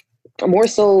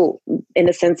so in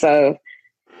the sense of,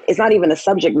 it's not even the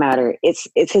subject matter. It's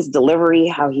his delivery,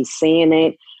 how he's saying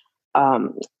it.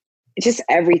 Just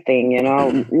everything,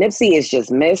 Nipsey is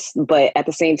just missed, but at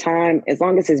the same time, as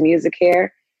long as his music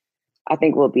here, I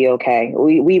think we'll be okay.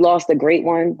 We lost a great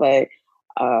one, but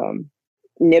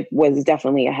Nip was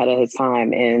definitely ahead of his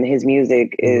time, and his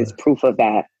music is proof of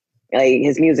that. Like,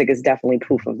 his music is definitely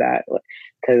proof of that.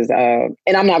 Because, and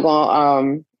I'm not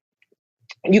going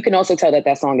you can also tell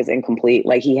that song is incomplete.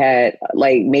 Like, he had,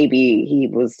 maybe he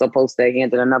was supposed to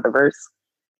hand in another verse.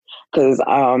 Because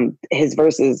his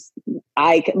verses,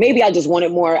 I just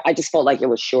wanted more. I just felt like it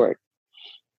was short.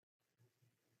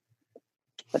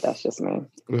 But that's just me.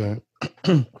 Right.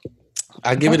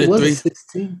 I give it a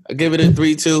 3. I give it a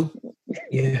 3 too.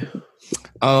 Yeah.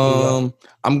 I'm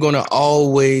gonna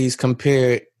always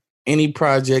compare any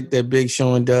project that Big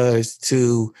Sean does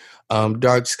to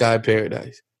Dark Sky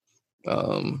Paradise.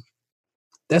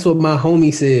 That's what my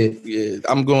homie said. Yeah,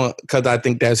 I'm going because I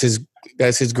think that's his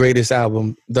greatest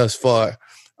album thus far.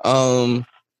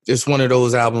 It's one of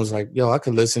those albums like, yo, I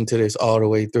could listen to this all the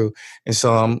way through, and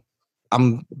so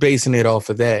I'm basing it off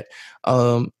of that.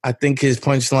 I think his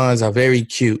punchlines are very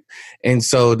cute, and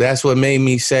so that's what made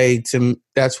me say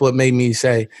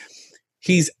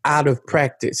he's out of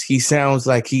practice. He sounds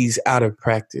like he's out of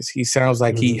practice. He sounds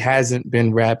like he hasn't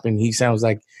been rapping. He sounds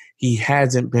like he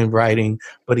hasn't been writing,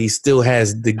 but he still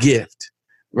has the gift,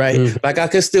 right? Like I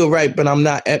could still write, but I'm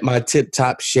not at my tip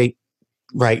top shape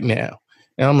right now.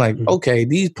 And I'm like, okay,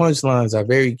 these punchlines are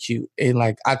very cute. And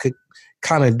like, I could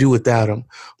kind of do without them.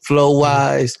 Flow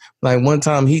wise, like one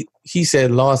time he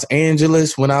said Los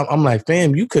Angeles when I'm like,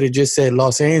 fam, you could have just said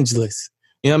Los Angeles.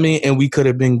 You know what I mean? And we could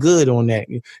have been good on that.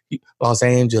 Los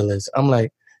Angeles. I'm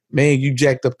like, man, you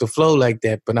jacked up the flow like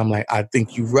that. But I'm like, I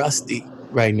think you rusty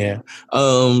right now.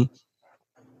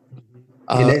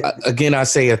 Again, I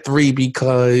say a 3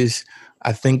 because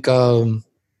I think,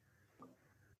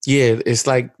 it's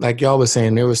like y'all was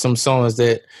saying, there were some songs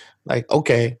that like,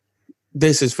 okay,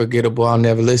 this is forgettable. I'll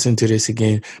never listen to this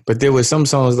again. But there were some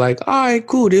songs like, all right,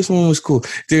 cool. This one was cool.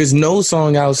 There's no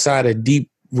song outside of Deep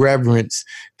Reverence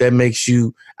that makes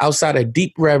you, outside of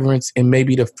Deep Reverence and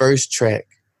maybe the first track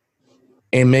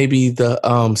and maybe the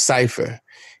Cypher.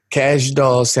 Cash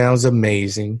Doll sounds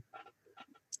amazing.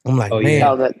 I'm like,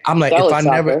 if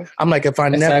I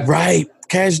never, right,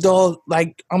 Cash Doll,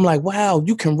 like, I'm like, wow,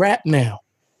 you can rap now.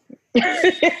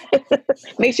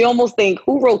 Makes you almost think,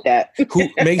 who wrote that? Who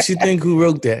makes you think who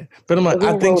wrote that? But I'm like,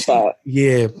 but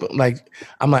like,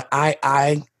 I'm like,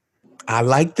 I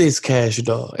like this Cash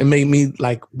Doll. It made me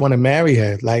like want to marry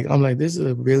her. Like, I'm like, this is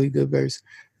a really good verse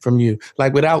from you.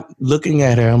 Like, without looking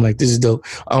at her, I'm like, this is dope.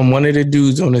 One of the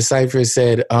dudes on the cypher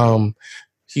said,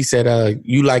 he said,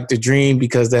 you like the dream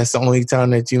because that's the only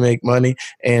time that you make money.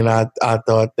 And I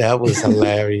thought that was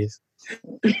hilarious.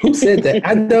 Who said that?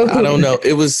 I don't know.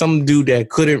 It was some dude that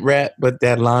couldn't rap, but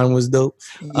that line was dope.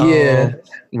 Yeah.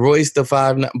 Royce the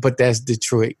 5, but that's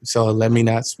Detroit. So let me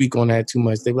not speak on that too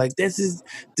much. They're like, this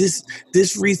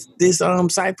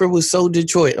cypher was so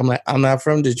Detroit. I'm like, I'm not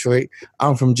from Detroit.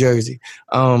 I'm from Jersey.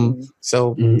 I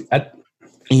think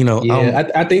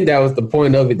that was the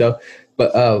point of it though.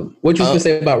 But what you was gonna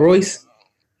say about Royce?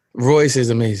 Royce is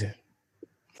amazing.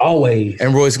 Always.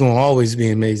 And Royce going to always be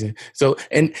amazing. So,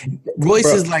 and Royce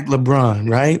is like LeBron,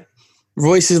 right?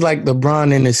 Royce is like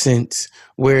LeBron in a sense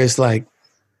where it's like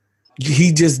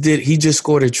he just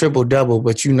scored a triple-double,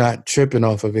 but you're not tripping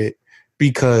off of it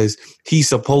because he's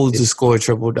supposed to score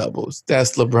triple-doubles.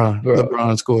 That's LeBron. Bro.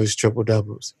 LeBron scores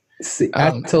triple-doubles. See,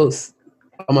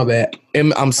 my bad.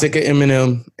 I'm sick of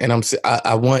Eminem, and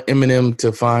I want Eminem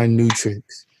to find new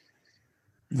tricks.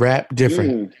 Rap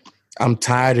different. I'm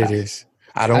tired of this.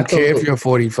 I don't care if you're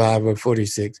 45 or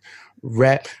 46.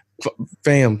 Rap,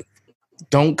 fam,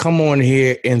 don't come on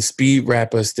here and speed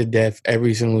rap us to death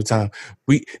every single time.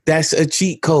 That's a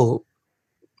cheat code.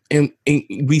 And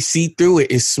we see through it.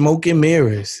 It's smoke and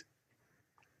mirrors.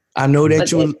 I know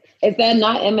that Is that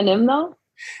not Eminem though?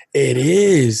 It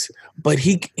is. But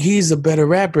he's a better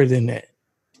rapper than that.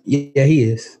 Yeah, he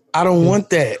is. I don't want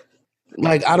that.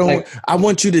 Like, I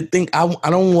want you to think, I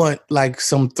don't want like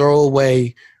some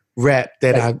throwaway rap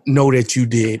that I know that you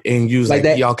did and you was like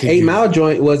that y'all can 8 Mile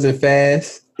joint wasn't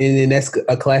fast and then that's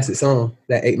a classic song.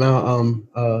 That 8 Mile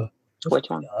which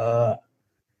one?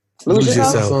 Lose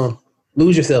Yourself song.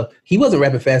 Lose Yourself. He wasn't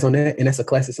rapping fast on that and that's a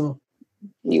classic song.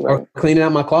 You right. Or Cleaning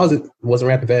Out My Closet wasn't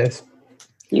rapping fast.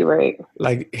 You right.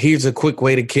 Like, here's a quick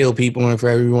way to kill people and for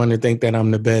everyone to think that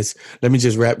I'm the best. Let me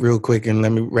just rap real quick and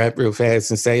let me rap real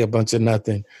fast and say a bunch of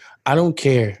nothing. I don't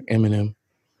care, Eminem.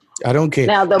 I don't care.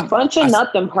 Now, the bunch of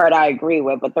nothing part I agree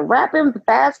with, but the rapping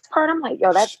fast part, I'm like,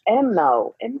 yo, that's M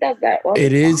though. M does that.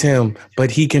 It is him,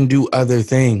 but he can do other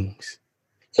things.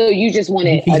 So you just want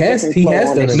it. He has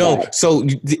done it. No, so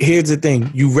here's the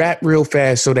thing. You rap real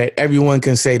fast so that everyone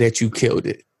can say that you killed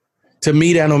it. To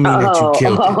me, that don't mean that you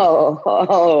killed it.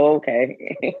 Oh,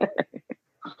 okay.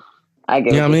 I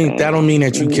get it. You know what I mean? That don't mean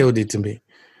that you killed it to me.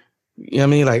 You know what I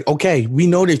mean? Like, okay, we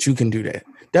know that you can do that.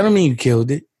 That don't mean you killed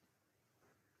it.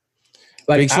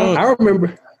 Like, I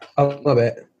remember. Oh, my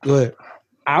bad. Go ahead.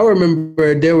 I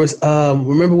remember there was.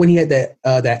 Remember when he had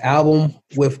that album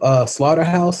with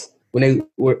Slaughterhouse when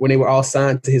they were all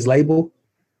signed to his label,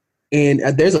 and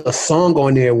there's a song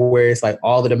on there where it's like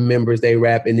all of the members they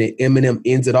rap, and then Eminem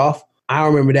ends it off. I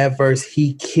remember that verse.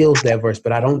 He kills that verse,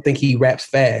 but I don't think he raps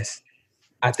fast.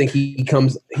 I think he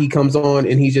comes on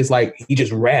and he just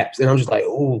raps, and I'm just like,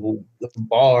 oh, the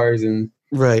bars and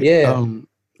right, yeah.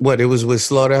 What, it was with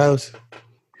Slaughterhouse?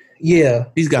 Yeah.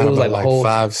 He's got about like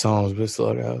 5 songs with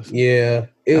Slaughterhouse. Yeah.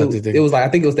 It was like, I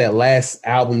think it was that last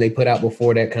album they put out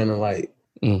before that kind of like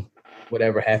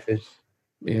whatever happened.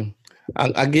 Yeah.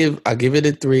 I give it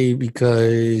a 3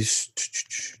 because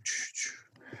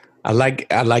I like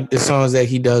the songs that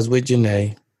he does with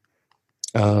Janae.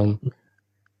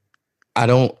 I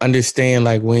don't understand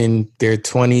like when they're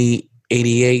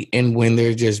 2088 and when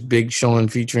they're just Big Sean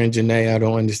featuring Janae. I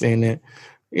don't understand that.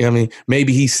 You know what I mean?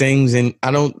 Maybe he sings, and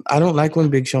I don't like when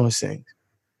Big Sean sings.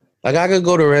 Like, I could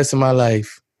go the rest of my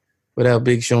life without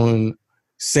Big Sean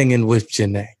singing with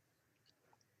Janae.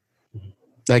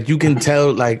 Like, you can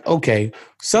tell, like, okay,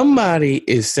 somebody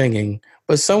is singing,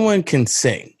 but someone can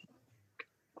sing.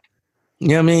 You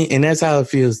know what I mean? And that's how it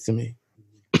feels to me.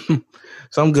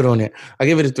 So I'm good on that. I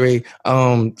give it a 3.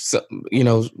 So, you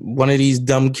know, one of these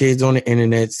dumb kids on the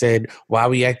internet said, why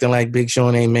we acting like Big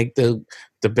Sean ain't make the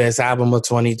best album of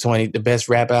 2020, the best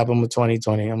rap album of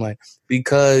 2020? I'm like,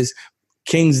 because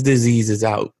King's Disease is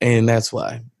out, and that's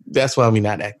why. That's why we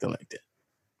not acting like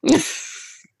that.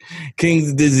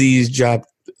 King's Disease dropped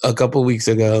a couple weeks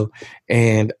ago,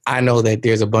 and I know that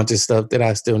there's a bunch of stuff that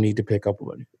I still need to pick up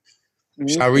on.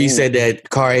 Shari said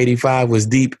that Car 85 was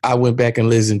deep. I went back and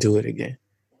listened to it again.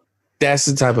 That's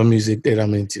the type of music that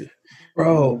I'm into.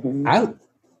 Bro,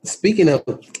 speaking of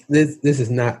this is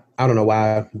not, I don't know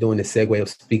why I'm doing this segue of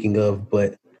speaking of,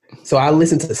 but so I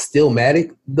listened to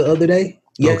Stillmatic the other day,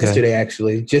 yesterday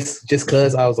actually, just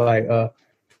cause I was like,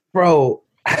 bro,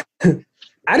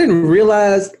 I didn't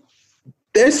realize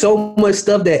there's so much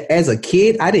stuff that as a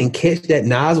kid I didn't catch that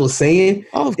Nas was saying,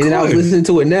 and then I was listening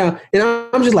to it now, and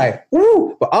I'm just like,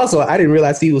 woo! But also I didn't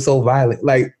realize he was so violent.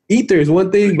 Like, Ether is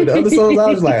one thing, but the other songs I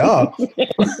was like, oh,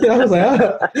 I was like, I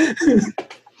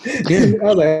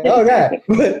was like, oh god.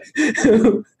 But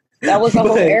that was the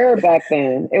whole era back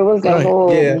then. It was the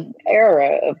whole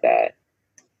era of that.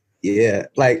 Yeah,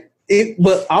 like it.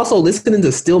 But also listening to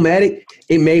Stillmatic,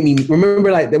 it made me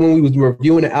remember like that when we was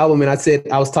reviewing the album, and I said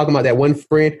I was talking about that one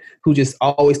friend who just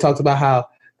always talks about how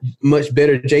much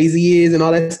better Jay-Z is and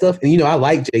all that stuff. And you know, I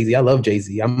like Jay-Z. I love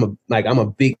Jay-Z. I'm a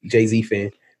big Jay-Z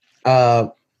fan.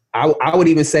 I would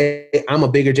even say I'm a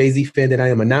bigger Jay-Z fan than I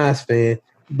am a Nas fan.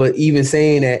 But even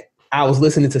saying that, I was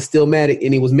listening to Stillmatic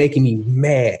and it was making me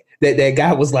mad that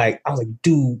guy was like, I was like,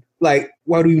 dude, like,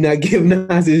 why do you not give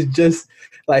Nas his just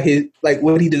like his like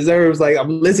what he deserves? Like,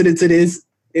 I'm listening to this,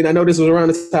 and I know this was around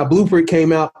the time Blueprint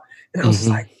came out, and I was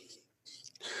like,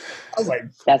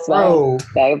 that's why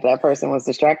that person was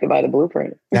distracted by the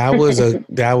Blueprint. That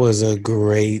was a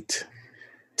great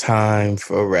time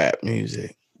for rap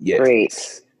music. Yes.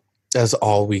 Great. That's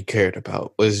all we cared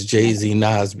about was Jay-Z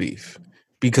Nas beef,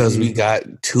 because we got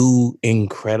 2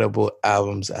 incredible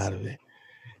albums out of it,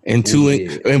 and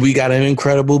and we got an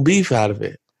incredible beef out of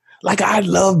it. Like, I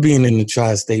love being in the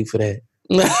tri-state for that.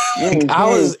 I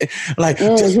was like,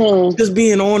 just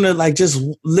being on it, like, just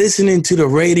listening to the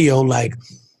radio, like,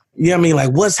 you know what I mean?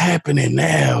 Like, what's happening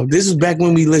now? This is back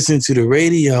when we listened to the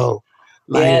radio.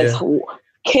 Like, yes.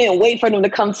 Can't wait for them to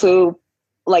come to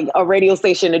like a radio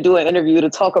station to do an interview to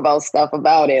talk about stuff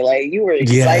about it. Like, you were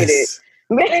excited. Yes.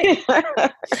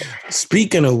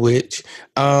 Speaking of which,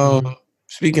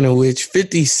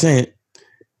 50 Cent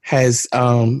has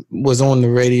was on the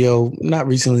radio, not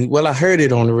recently. Well, I heard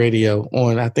it on the radio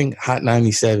on, I think, Hot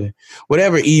 97.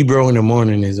 Whatever Ebro in the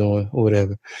morning is on, or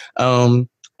whatever.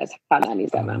 That's Hot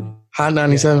 97. Hot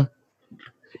 97.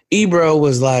 Ebro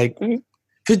was like,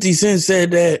 50 Cent said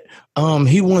that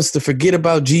he wants to forget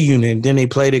about G-Unit. Then they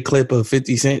played a clip of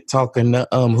 50 Cent talking to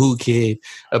Who Kid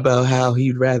about how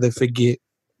he'd rather forget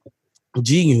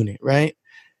G-Unit, right?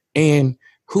 And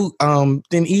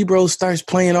then Ebro starts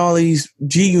playing all these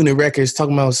G-Unit records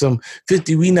talking about some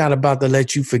 50, we not about to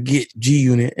let you forget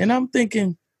G-Unit. And I'm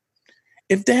thinking,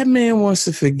 if that man wants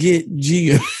to forget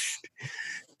G-Unit,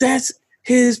 that's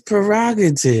his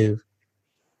prerogative.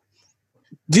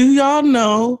 Do y'all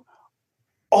know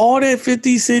all that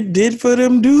 50 Cent did for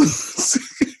them dudes?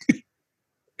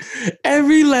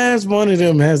 Every last one of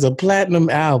them has a platinum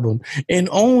album, and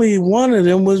only one of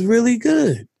them was really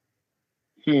good.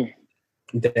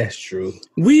 That's true.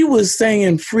 We was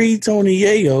saying free Tony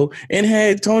Yayo and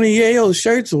had Tony Yayo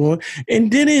shirts on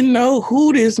and didn't know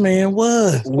who this man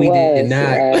was. We did not.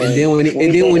 Right. And then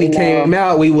when he came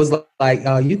out, we was like,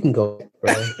 "Oh, you can go,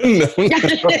 bro."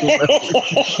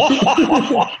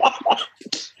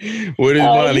 What is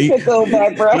money? You can go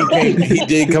back, bro. He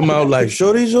did come out like,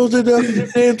 "Shorty shows the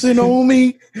dancing on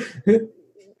me."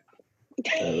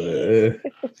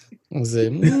 I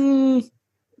said,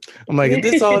 I'm like, is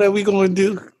this all that we gonna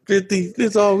do? 50,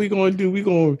 this all we gonna do? We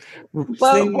gonna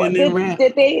sing and then rap?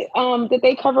 Did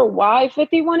they cover why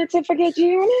 50 wanted to forget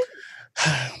G-Unit?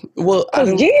 Well,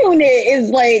 because G-Unit is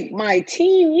like my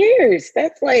teen years.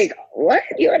 That's like, what?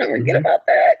 You want to forget about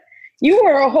that? You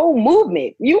were a whole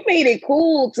movement. You made it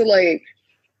cool to like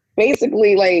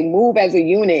basically like move as a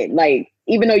unit. Like,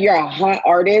 even though you're a hot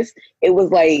artist, it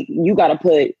was like you got to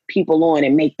put people on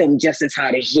and make them just as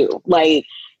hot as you. Like,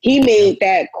 he made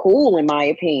that cool, in my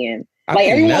opinion. Like,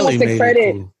 everyone wants to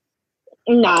credit.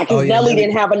 Nah, because Nelly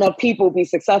didn't have enough people be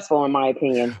successful, in my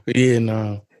opinion. Yeah,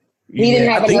 no. He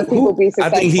didn't have enough people be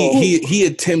successful. I think he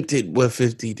attempted what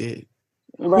 50 did.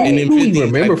 Right. And then who do you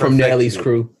remember from Nelly's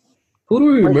crew? Who do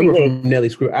we remember from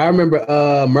Nelly's crew? I remember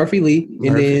Murphy Lee,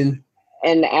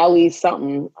 and Ali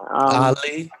something.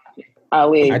 Ali.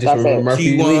 I just remember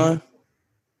Murphy Lee.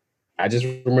 I just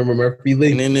remember Murphy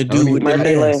Lee. And then the dude with the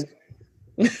mask.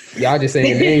 Y'all just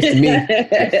saying names to me.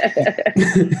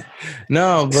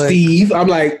 No, but Steve. I'm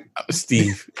like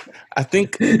Steve. I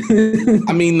think.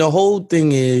 I mean, the whole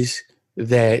thing is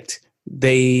that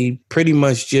they pretty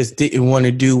much just didn't want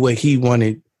to do what he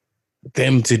wanted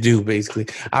them to do. Basically,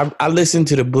 I listened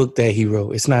to the book that he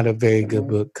wrote. It's not a very good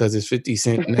book because it's 50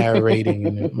 Cent narrating.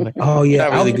 And I'm like, oh yeah,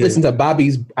 really I listened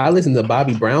to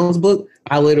Bobby Brown's book.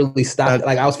 I literally stopped.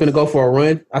 Like I was finna go for a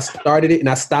run. I started it and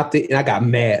I stopped it and I got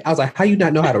mad. I was like, "How you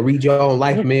not know how to read your own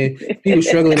life, man?" He was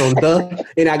struggling on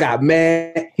and I got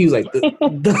mad. He was like,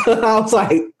 I was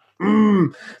like,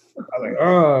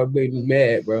 oh, it made me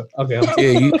mad, bro. Okay,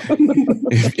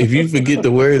 if you forget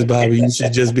the words, Bobby, you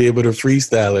should just be able to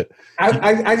freestyle it.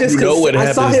 I just know what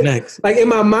happens him, next. Like in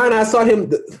my mind, I saw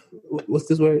him. What's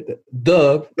this word?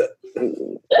 Dub.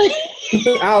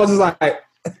 I was just like,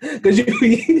 because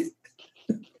you.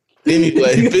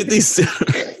 Anyway, 50 Cent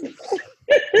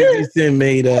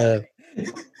made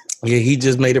he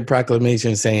just made a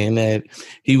proclamation saying that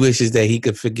he wishes that he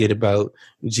could forget about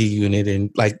G Unit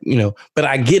and but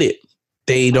I get it.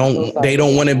 They don't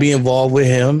want to be involved with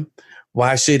him.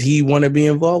 Why should he want to be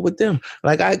involved with them?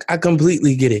 Like I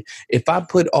completely get it. If I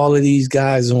put all of these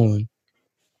guys on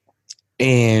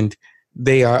and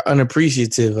they are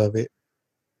unappreciative of it,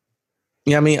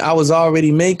 I mean, I was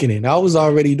already making it. I was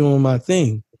already doing my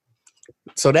thing.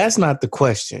 So that's not the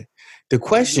question. The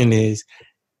question is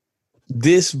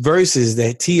this versus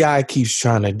that T.I. keeps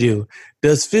trying to do.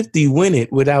 Does 50 win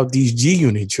it without these G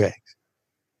Unit tracks?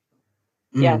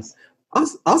 Yes.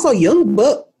 Also, Young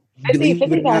Buck.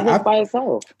 50 got hit by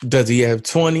himself. Does he have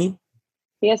 20?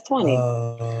 He has 20.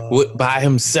 By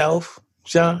himself,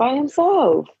 Sean? By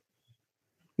himself.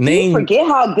 Name. You forget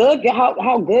how good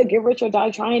Get Rich or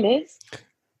Die Trying is?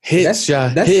 Hit.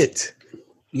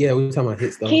 Yeah, we were talking about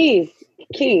hits though. Keith.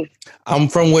 I'm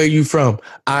from where you from.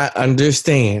 I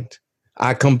understand.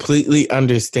 I completely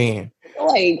understand.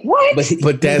 Like what?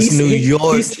 But that's New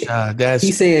York.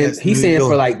 He's saying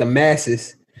for like the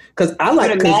masses. Because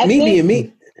me being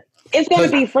me. It's going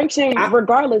to be friction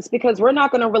regardless because we're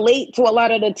not going to relate to a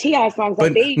lot of the T.I. songs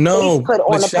that they put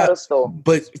on the pedestal.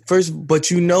 But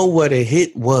you know what a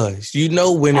hit was. You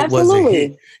know when it was a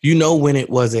hit. You know when it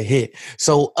was a hit.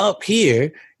 So up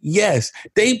here, yes,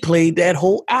 they played that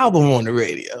whole album on the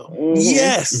radio. Mm-hmm.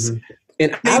 Yes. Mm-hmm.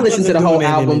 And I listened to the whole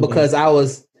album because I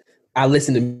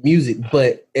listened to music.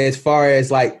 But as far as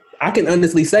like, I can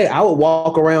honestly say I would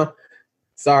walk around,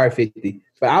 sorry 50,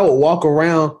 but I would walk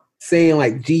around saying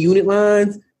like G Unit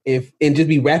lines and just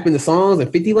be rapping the songs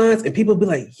and 50 lines and people be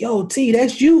like, yo, T,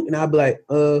 that's you. And I'd be like,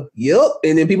 yep.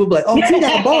 And then people be like, oh, T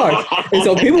got bars. And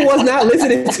so people was not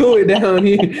listening to it down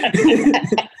here.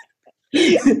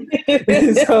 Yep.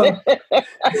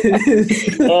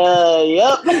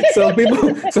 So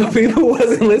people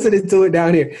wasn't listening to it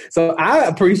down here. So I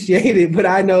appreciate it, but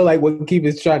I know like what Keith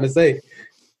is trying to say.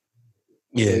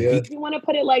 Yeah. If you want to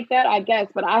put it like that, I guess,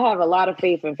 but I have a lot of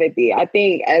faith in 50. I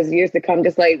think as years to come,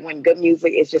 just like when good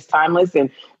music is just timeless and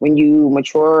when you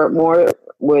mature more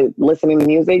with listening to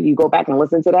music, you go back and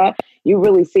listen to that, you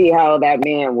really see how that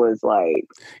man was like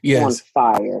on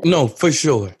fire. No, for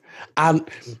sure.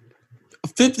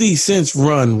 50 Cent's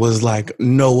run was like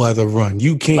no other run.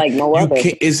 You can't, like no other.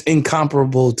 It's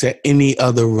incomparable to any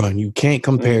other run. You can't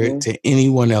compare it to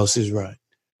anyone else's run.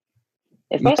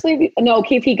 Especially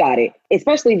Keith, he got it.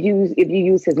 Especially if you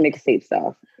use his mixtape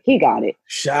stuff, he got it.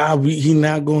 He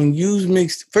not going to use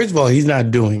mix. First of all, he's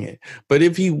not doing it. But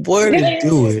if he were to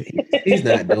do it, he's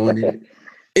not doing it.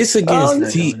 It's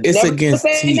against It's against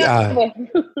T.I.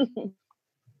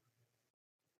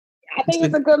 I think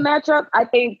it's a good matchup. I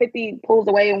think 50 pulls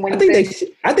away and wins. I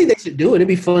think they should do it. It'd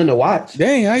be fun to watch.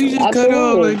 Dang, how you just cut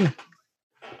off? Like...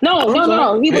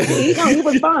 No. He was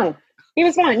fine. He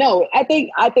was fine. No, I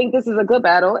think this is a good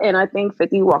battle, and I think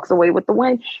 50 walks away with the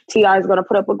win. T.I. is going to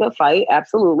put up a good fight,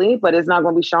 absolutely, but it's not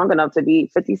going to be strong enough to beat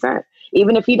 50 Cent,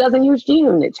 even if he doesn't use G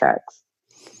Unit tracks.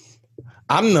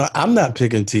 I'm not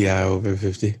picking T.I. over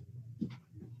 50.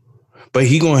 But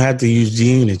he gonna have to use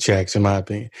G Unit tracks, in my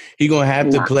opinion. He gonna have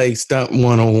to play Stunt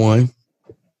 101.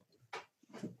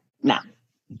 Nah.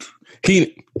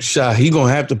 He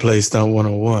gonna have to play Stunt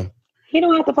 101. He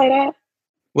don't have to play that.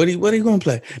 What he gonna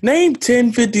play? Name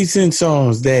 10 50 Cent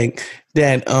songs that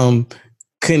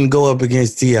can go up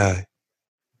against T.I.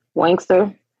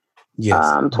 Wankster. Yes.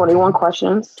 21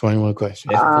 Questions. 21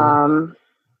 Questions.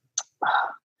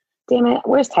 Damn it.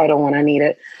 Where's Title when I need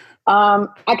it? I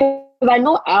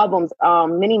know albums.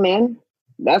 Mini Men.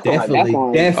 That's Definitely.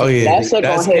 on. Oh, yeah. That shit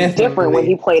gonna hit different when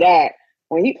he play that.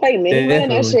 When he played Mini Men,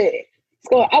 that shit.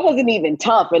 So I wasn't even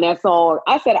tough in that song.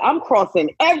 I said, I'm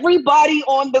crossing everybody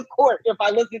on the court if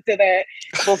I listen to that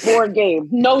before a game.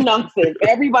 No nonsense.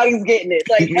 Everybody's getting it.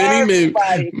 Like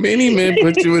Many men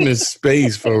put you in a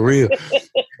space for real.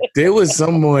 There was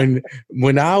someone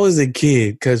when I was a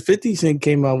kid, because 50 Cent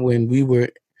came out when we were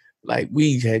like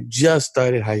we had just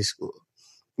started high school.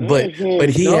 But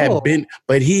he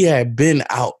had been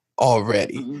out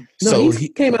already. No, so he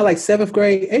came out like 7th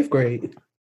grade, 8th grade.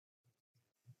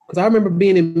 Because I remember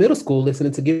being in middle school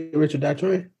listening to Get Rich or Die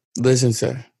Trying. Listen,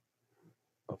 sir.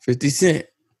 50 Cent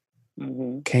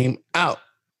came out.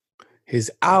 His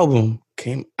album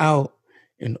came out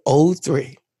in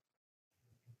 2003.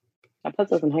 I thought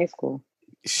this was in high school.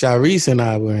 Sharice and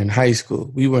I were in high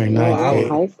school. We were in ninth grade.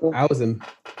 High school. I was in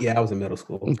middle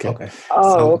school. Okay.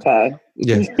 Okay.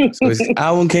 Yes. So his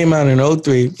album came out in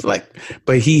 2003.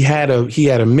 But he had a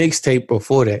mixtape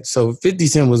before that. So 50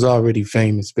 Cent was already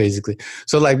famous, basically.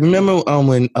 So remember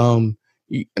when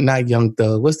not Young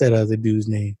Thug, what's that other dude's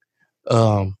name?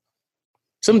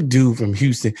 Some dude from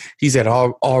Houston. He said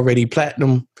already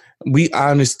platinum. I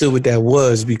understood what that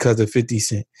was because of 50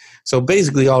 Cent. So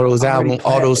basically all those albums,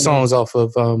 all those songs off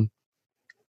of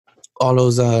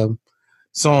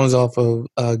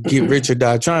Get Rich or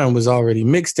Die Trying was already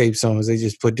mixtape songs. They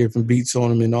just put different beats on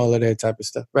them and all of that type of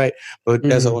stuff, right? But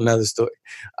that's a whole nother story.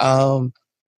 I'm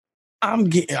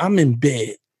in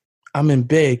bed. I'm in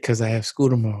bed because I have school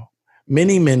tomorrow.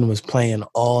 Many Men was playing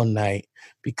all night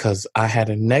because I had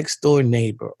a next door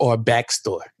neighbor or a back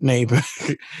store neighbor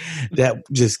that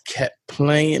just kept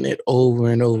playing it over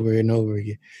and over and over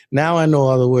again. Now I know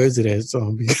all the words of that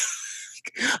song because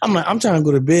I'm trying to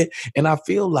go to bed and I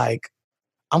feel like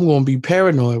I'm going to be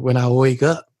paranoid when I wake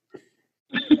up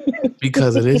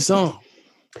because of this song.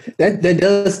 That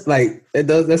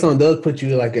song does put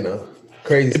you like in a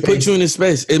crazy space. It puts you in a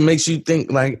space. It makes you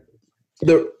think like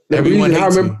everyone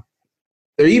hates me.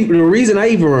 The reason I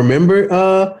even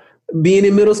remember being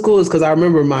in middle school is because I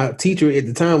remember my teacher at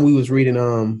the time, we was reading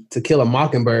To Kill a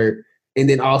Mockingbird. And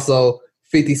then also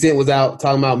 50 Cent was out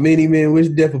talking about Many Men,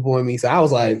 which disappointed me. So I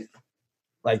was like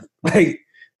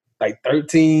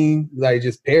 13, like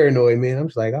just paranoid, man. I'm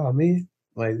just like, oh man,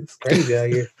 like it's crazy out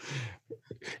here.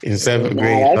 In 7th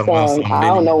grade. That song, I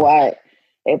don't know why.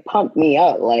 It pumped me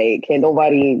up. Like, can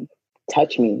nobody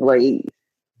touch me? Right?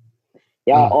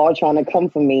 Y'all all trying to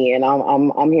come for me, and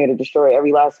I'm here to destroy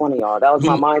every last one of y'all. That was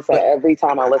my mindset every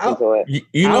time I listened to it.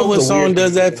 You know what song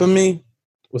does that for me?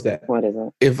 What's that? What is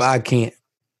it? If I Can't.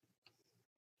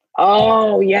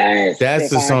 Oh yes,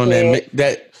 that's the song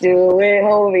that do it,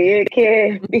 homie. It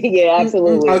can't be. Yeah,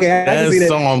 absolutely. Okay, that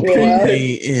song put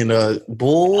me in a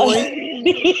boy.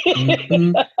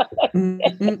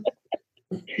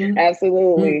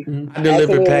 Absolutely. I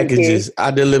deliver packages. Kid.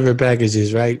 I deliver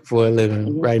packages, right, for a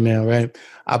living right now, right?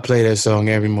 I play that song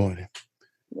every morning.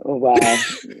 Oh, wow.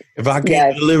 If I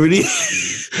can't deliver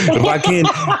these, if I can't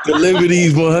deliver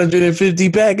these 150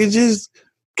 packages,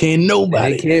 can't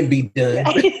nobody. It can't be done.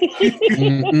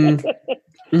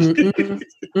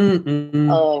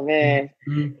 Oh man,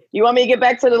 you want me to get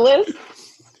back to the list?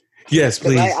 Yes,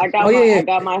 please. I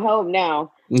got my help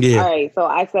now. Yeah. All right. So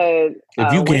I said,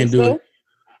 if you can't do it,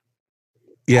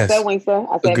 yes. I said Wingster.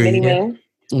 I said Many Men.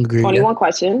 21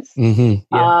 Questions.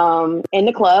 Mm-hmm. Yeah. In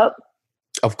the Club.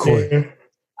 Of course.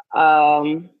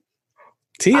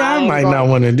 T.I. might not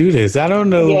want to do this. I don't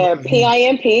know. Yeah.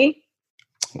 PIMP.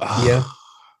 Yeah.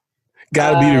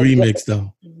 Gotta be the remix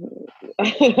though.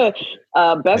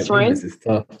 Best Friend. This is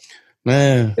tough.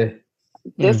 Man.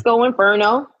 Disco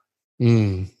Inferno.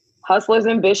 Hustler's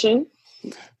Ambition.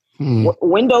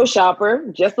 Window Shopper,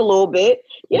 just a little bit.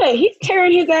 Yeah, he's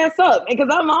tearing his ass up. Because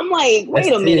I'm like,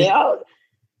 wait a minute.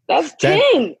 That's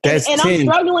 10. That's and 10.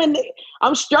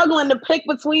 I'm struggling to pick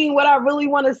between what I really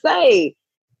want to say.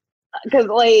 Because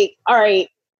like, all right.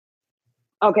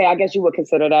 Okay, I guess you would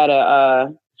consider that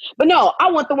a but no,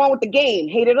 I want the one with the game.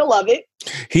 Hate it or love it.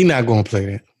 He not gonna play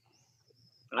that.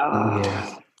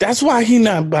 Yeah. That's why he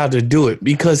not about to do it,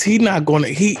 because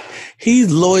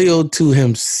he's loyal to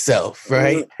himself,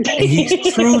 right? And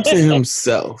he's true to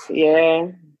himself. Yeah.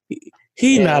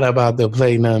 He not about to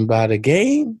play nothing by the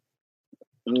game.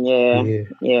 Yeah.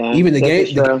 Even the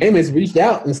game has reached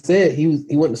out and said he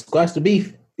wanted to squash the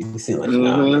beef. He said, like,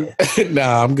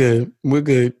 nah, I'm good. We're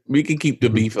good. We can keep the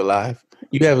beef alive.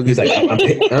 You have a good He's like, I'm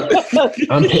petty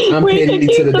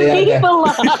to the day I die.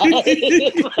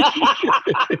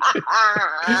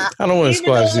 I don't want to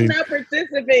squash I'm you. not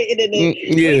participating in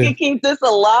it. Yeah. We can keep this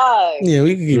alive. Yeah,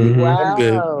 we can keep it. Wow.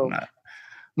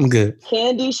 I'm good.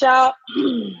 Candy shop.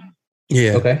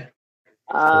 Yeah. Okay.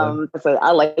 So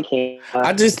I like candy.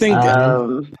 I just think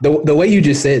that, the way you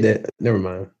just said that. Never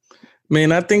mind.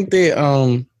 man. I think they I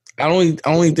only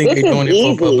think they're doing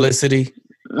it for publicity.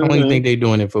 I only think they're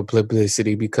doing it for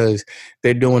publicity because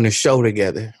they're doing a show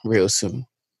together real soon.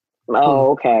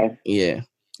 Oh, okay. Yeah.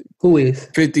 Who is?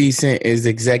 50 Cent is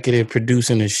executive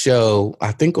producing a show,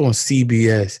 I think on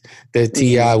CBS, that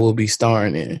T.I. will be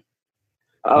starring in.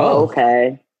 Oh,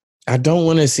 okay. I don't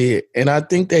want to see it, and I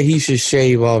think that he should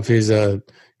shave off his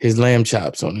lamb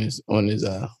chops on his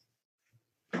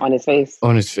face.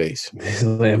 On his face. His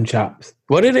lamb chops.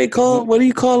 What do they call? What do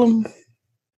you call them?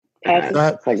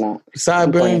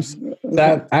 Sideburns.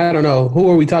 I don't know.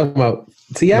 Who are we talking about?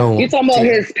 T.I.? No. You talking about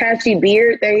his patchy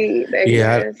beard?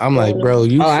 I'm like, bro,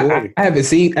 you. I haven't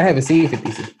seen 50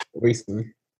 Cent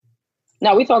recently.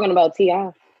 No, we talking about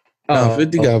T.I. No,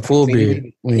 50 got a full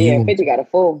beard. 50 got a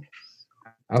full.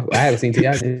 I haven't seen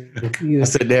T.I. I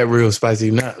said that real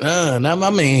spicy. Not my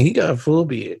man. He got a full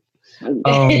beard.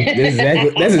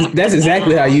 That's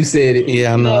exactly how you said it.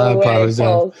 Yeah, I know.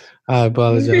 I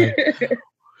apologize.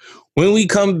 When we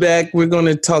come back, we're going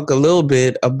to talk a little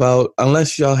bit about,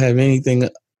 unless y'all have anything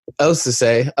else to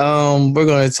say, we're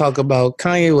going to talk about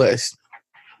Kanye West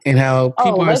and how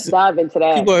people dive into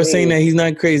that. People are saying that he's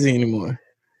not crazy anymore.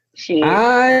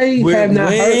 I have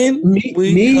not heard.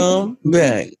 We come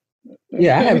back.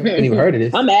 Yeah, I haven't even heard of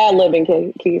this. I'm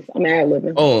ad-libbing, Keith. I'm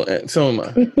ad-libbing. Oh, so am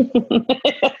I.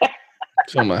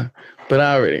 So am I. But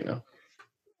I already know.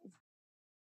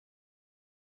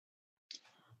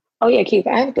 Oh, yeah, Keith,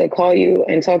 I have to call you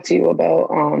and talk to you about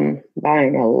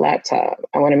buying a laptop.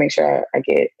 I want to make sure I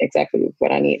get exactly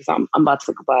what I need. So I'm about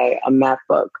to buy a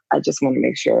MacBook. I just want to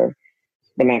make sure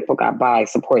the MacBook I buy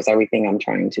supports everything I'm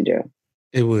trying to do.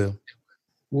 It will.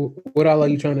 What all are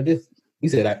you trying to do? You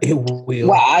said it will.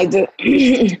 Well, I do.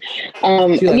 You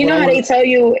know how they tell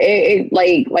you it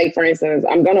like for instance,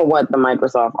 I'm gonna want the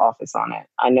Microsoft Office on it.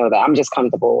 I know that. I'm just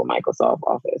comfortable with Microsoft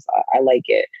Office. I like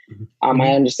it. I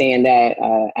understand that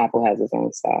Apple has its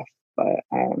own stuff, but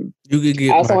you could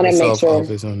get I also want to make sure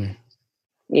Office on there.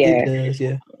 Yeah, it does,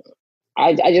 yeah.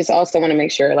 I just also want to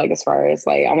make sure, like, as far as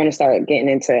like, I want to start getting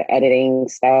into editing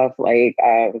stuff, like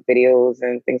videos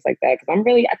and things like that. Because I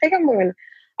think I'm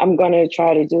going to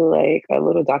try to do like a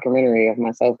little documentary of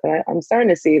myself. Cause I'm starting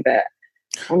to see that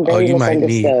I'm very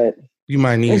misunderstood. You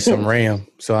might need some RAM.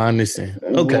 So I understand.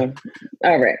 Okay.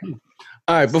 All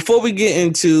right. Before we get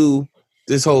into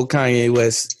this whole Kanye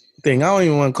West thing, I don't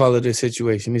even want to call it a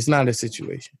situation. It's not a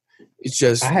situation. It's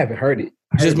just, I haven't heard it.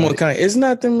 Just more Kanye. It's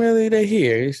nothing really to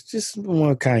hear. It's just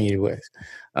more Kanye West.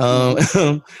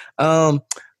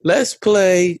 Let's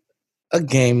play a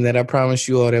game that I promised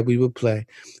you all that we would play.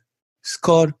 It's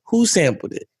called Who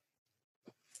Sampled It?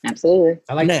 Absolutely.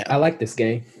 I like this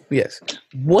game. Yes.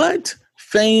 What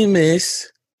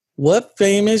famous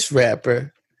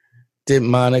rapper did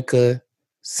Monica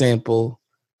sample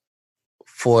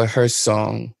for her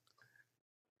song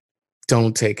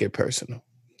Don't Take It Personal?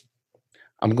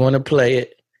 I'm going to play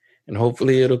it and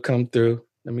hopefully it'll come through.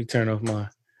 Let me turn off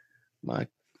my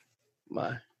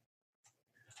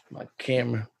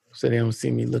camera so they don't see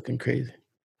me looking crazy.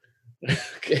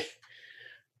 Okay.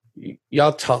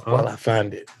 Y'all talk while I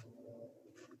find it.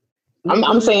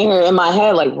 I'm sitting here in my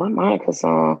head like, what Monica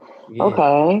song? Yeah.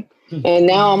 Okay. And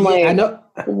now I'm like,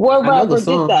 what rapper did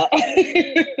that?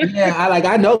 Yeah,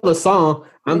 I know the song.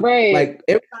 Right. Like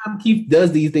every time Keith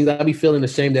does these things, I be feeling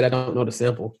ashamed that I don't know the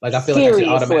sample. Like I feel like I should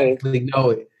automatically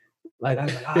know it. Like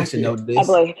I should know this. I'm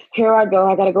like, here I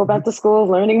go. I got to go back to school,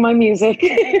 learning my music.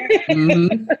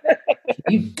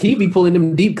 Keith be pulling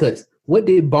them deep cuts. What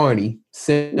did Barney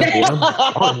sample?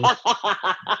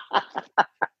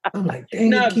 I'm like,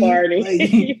 dang, not Keith. Barney. Like,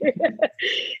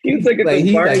 you took it like,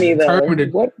 to Barney though.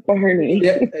 What Barney?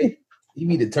 Yeah, you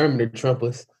be determined to trump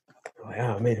us. Like,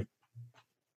 oh man.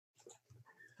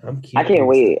 I can't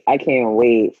wait. I can't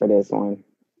wait for this one.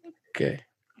 Okay.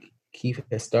 Keith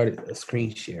has started a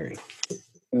screen sharing.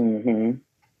 Mm-hmm.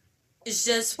 It's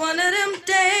just one of them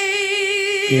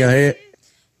days. You hear it?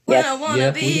 When I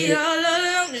wanna be all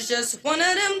alone. It's just one of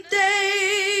them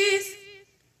days.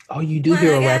 Oh, you do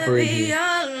hear a rapper in here.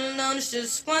 All alone. It's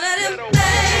just one of them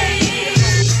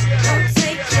days. Don't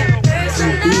take it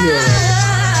personal.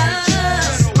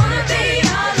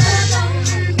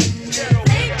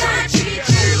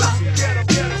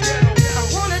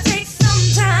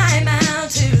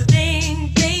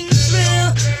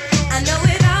 I know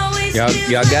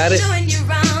Y'all got it?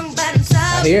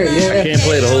 I hear it, yeah. I can't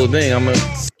play the whole thing.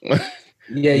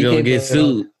 Yeah, you're gonna get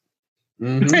sued.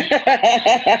 Mm-hmm.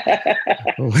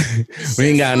 we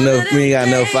ain't got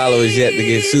enough followers yet to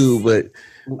get sued, but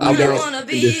I'm gonna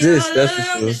this. That's for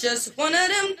sure. Just one of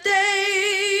them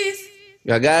days.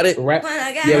 Y'all got it?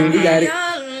 Yeah, we got it.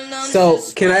 So,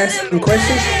 can I ask some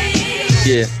questions?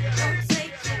 Yeah.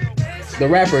 The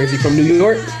rapper, is he from New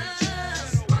York?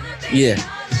 Yeah.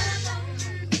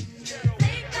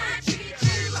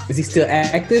 Is he still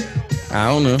active? I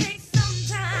don't know.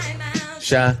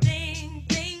 Shy.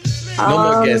 No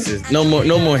more guesses. No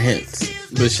more hints.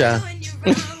 But Shy.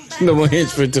 No more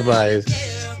hints for Tobias.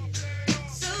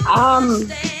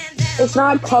 It's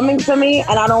not coming to me,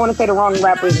 and I don't want to say the wrong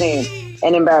rapper's name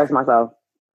and embarrass myself.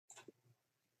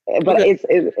 But Okay.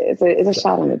 it's a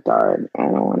shot in the dark. I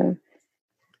don't want to.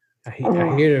 I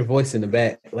hear their voice in the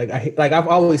back. I've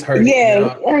always heard.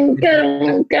 Yeah, it,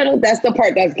 ghetto. That's the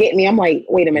part that's getting me. I'm like,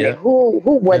 wait a minute, Yeah. who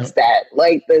what's that?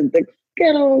 Like the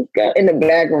ghetto in the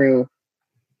background.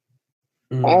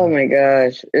 Oh my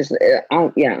gosh!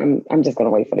 I'm just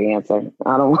gonna wait for the answer.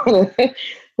 I don't want to.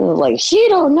 Like she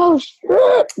don't know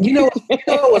shit. You know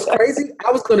what's crazy?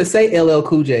 I was gonna say LL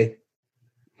Cool J.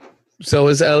 So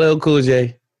it's LL Cool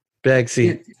J.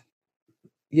 Backseat.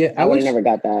 Yeah, I would never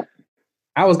got that.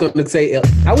 I was going to say,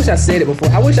 I wish I said it before.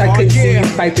 I wish I could see you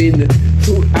type in.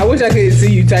 I wish I could see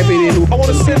you type it in. I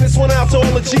want to send this one out to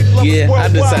all the Jeep lovers Yeah, I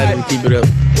worldwide. decided to keep it up.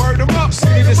 Word them up,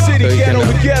 city to city, So you ghetto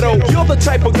can, to ghetto. You're the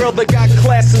type of girl that got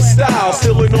class and style.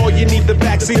 Still in all, you need the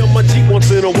backseat of my Jeep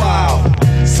once in a while.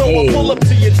 So I pull up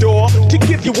to your door to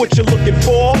give you what you're looking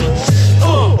for.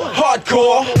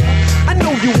 Hardcore. I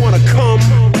know you want to come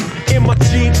in my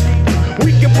Jeep.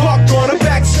 We can park on a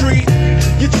back street.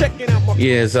 You're checking out my...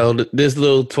 Yeah, so this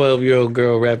little 12-year-old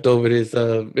girl rapped over this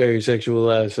very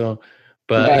sexualized song.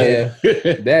 But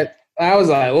that I was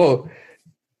like, whoa.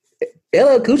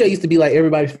 LL Cool J used to be like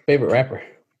everybody's favorite rapper.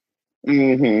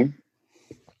 Mm-hmm.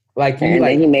 Like, and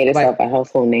then he made himself a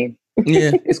household name.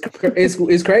 Yeah, it's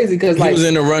crazy because he like was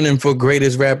in the running for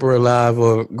greatest rapper alive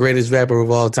or greatest rapper of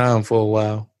all time for a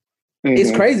while.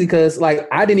 It's crazy because like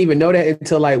I didn't even know that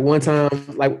until like one time,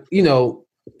 like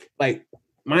like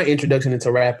my introduction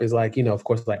into rap is like of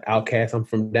course like Outkast. I'm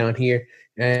from down here,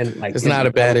 and like It's not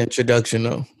a bad introduction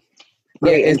though.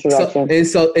 Great and introduction.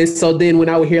 So then when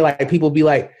I would hear like people be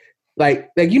like I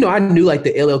knew like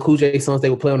the LL Cool J songs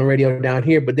they would play on the radio down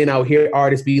here, but then I would hear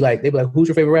artists be like, they'd be like, who's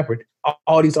your favorite rapper?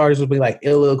 All these artists would be like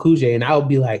LL Cool J, and I would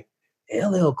be like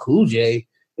LL Cool J,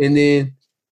 and then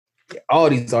all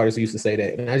these artists used to say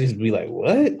that, and I just be like,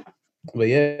 what? But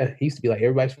yeah, he used to be like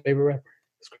everybody's favorite rapper.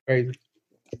 It's crazy.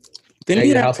 Then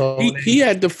he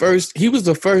had the first. He was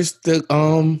the first to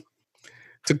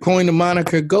coin the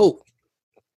moniker GOAT.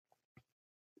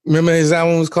 Remember his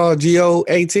album was called GOAT?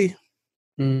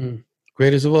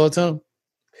 Greatest of all time.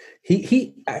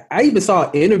 I even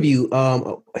saw an interview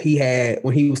he had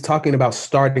when he was talking about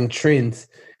starting trends,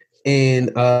 and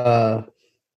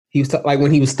he was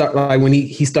when he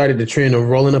started the trend of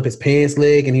rolling up his pants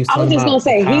leg, and he was talking I was just gonna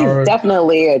say he's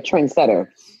definitely a trendsetter.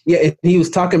 Yeah, and he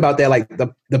was talking about that, like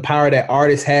the power that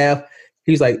artists have.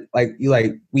 He's like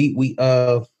we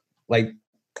I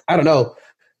don't know.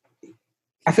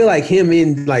 I feel like him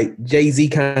and like Jay-Z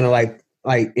kind of like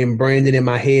branded in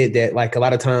my head that like a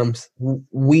lot of times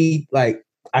we like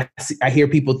I hear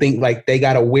people think like they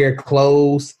gotta wear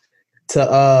clothes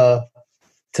to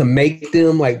make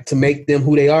them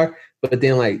who they are, but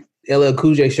then like LL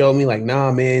Cool J showed me like,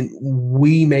 nah man,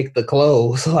 we make the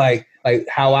clothes. like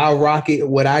how I rock it,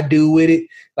 what I do with it.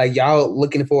 Like y'all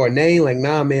looking for a name, like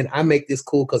nah man, I make this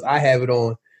cool because I have it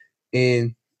on,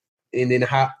 and then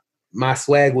how my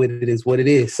swag with it is what it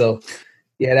is. So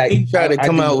yeah, he tried to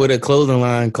come out with a clothing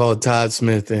line called Todd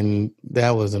Smith, and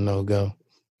that was a no-go.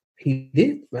 He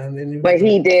did, but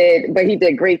he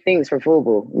did great things for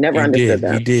FUBU. Never understood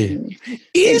that. He did.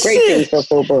 Great things for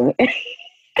FUBU.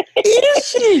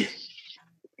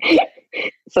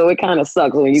 So it kind of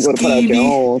sucks when you go to put out your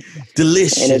own.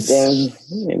 Delicious. And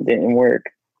it didn't work.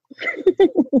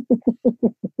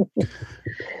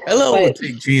 Hello, would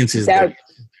take chances.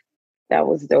 That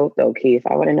was dope though, Keith.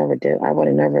 I would have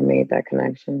never made that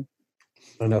connection.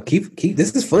 Oh no, Keith,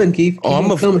 this is fun, Keith.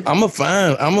 I'm a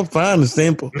find a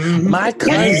sample. Mm-hmm.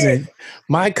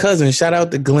 My cousin, shout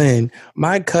out to Glenn.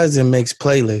 My cousin makes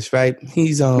playlists, right?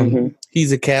 He's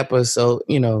a Kappa, so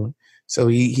so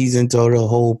he's into the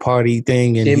whole party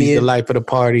thing, and he's the life of the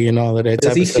party and all of that.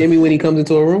 Does he shimmy when he comes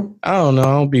into a room? I don't know.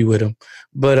 I don't be with him,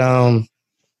 but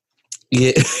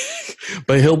yeah.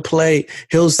 But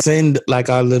he'll send like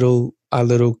our little our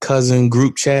little cousin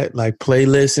group chat, like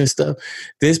playlists and stuff.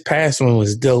 This past one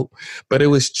was dope, but it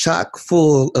was chock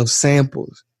full of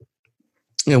samples.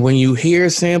 And when you hear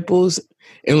samples,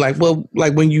 and like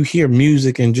when you hear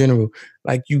music in general,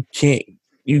 like you can't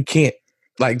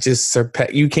like just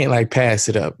you can't like pass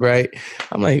it up, right?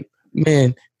 I'm like,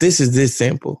 man, this is this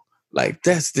sample. Like,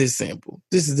 that's this sample.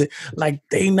 This is it. Like,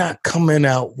 they not coming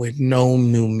out with no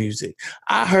new music.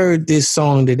 I heard this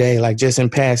song today, like just in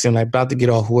passing, like about to get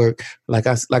off work. Like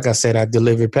I said, I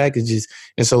delivered packages.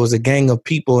 And so it was a gang of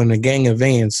people in a gang of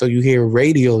vans. So you hear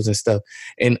radios and stuff.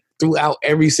 And throughout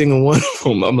every single one of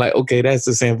them, I'm like, okay, that's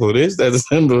a sample of this. That's a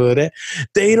sample of that.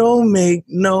 They don't make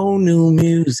no new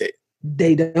music.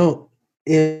 They don't.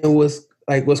 It was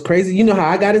like, what's crazy. You know how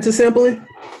I got into sampling?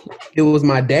 It was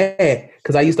my dad.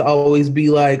 Because I used to always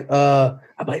be like, I'm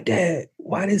like, Dad,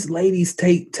 why does ladies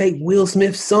take Will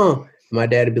Smith's song? My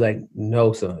dad would be like,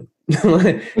 no, son.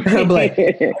 I'm like,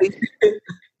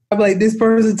 this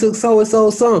person took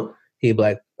so-and-so's song. He'd be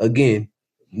like, again,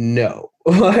 no.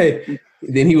 Like,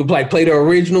 then he would like play the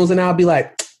originals, and I'll be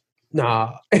like,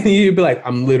 nah. And he'd be like,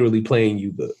 I'm literally playing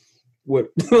you the what?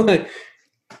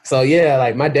 So yeah,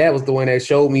 like my dad was the one that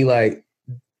showed me like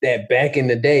that back in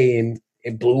the day, and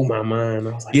it blew my mind.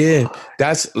 I was like, yeah,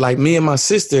 that's like me and my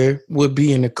sister would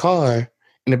be in the car,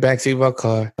 in the backseat of our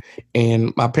car,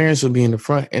 and my parents would be in the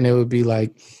front, and it would be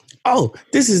like, oh,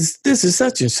 this is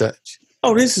such and such.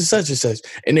 Oh, this is such and such.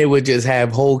 And they would just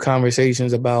have whole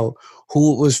conversations about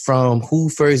who it was from, who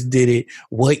first did it,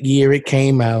 what year it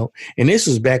came out. And this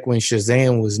was back when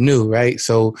Shazam was new, right?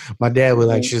 So my dad would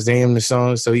like Shazam the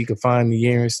song so he could find the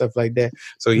year and stuff like that.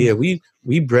 So yeah, we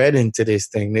bred into this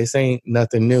thing. This ain't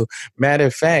nothing new. Matter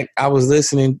of fact, I was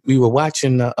listening, we were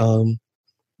watching the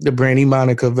Brandy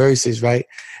Monica verses, right?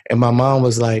 And my mom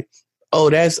was like,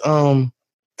 oh, that's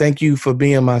thank you for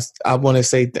being I want to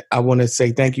say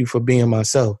thank you for being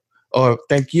myself, or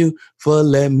thank you for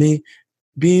letting me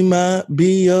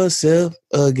be yourself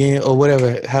again, or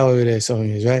whatever, however that song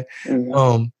is, right?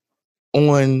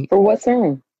 Mm-hmm. For what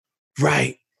song?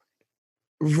 Right.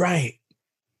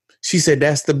 She said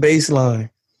that's the bass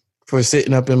line for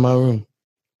Sitting Up in My Room.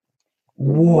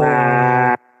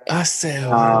 Wow. I said,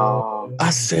 wow.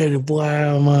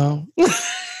 Wow, Mom.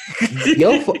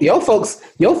 Your folks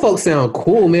sound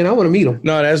cool, man. I want to meet them.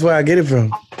 No, that's where I get it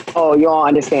from. Oh, you all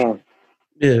understand.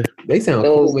 Yeah, they sound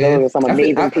cool, man. Those are some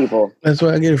amazing people. That's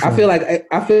where I get it from. I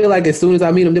feel like as soon as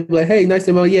I meet them, they'll be like, "Hey, nice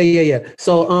to meet you." Yeah.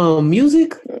 So,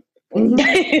 music. No,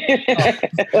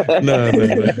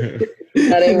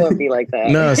 they won't be like that.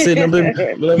 No, sitting up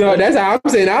in. No, that's how I'm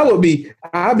saying I would be.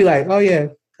 I'd be like, "Oh yeah,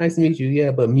 nice to meet you."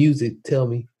 Yeah, but music, tell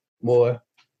me more.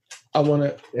 I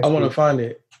wanna find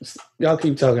it. Y'all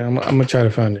keep talking. I'm gonna try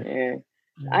to find it. Yeah.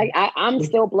 I'm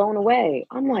still blown away.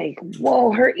 I'm like,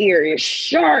 whoa, her ear is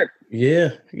sharp.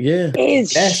 Yeah.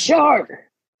 It's sharp.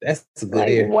 That's a good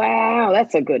ear. Wow,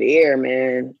 that's a good ear,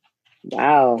 man.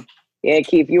 Wow. Yeah,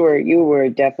 Keith, you were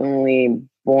definitely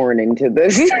born into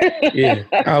this. Yeah,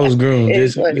 I was groomed. Yeah,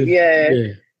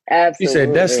 absolutely. You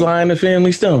said that's Sly and the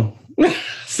Family Stone.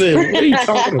 Said, what are you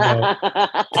talking about?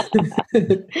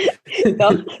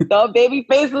 the baby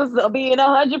face was being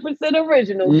 100%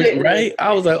 original. Right?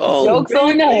 I was like, oh, jokes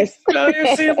on us.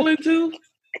 You're sampling too?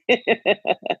 You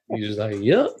just like,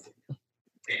 yep.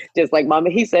 Just like Mama,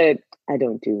 he said, I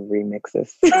don't do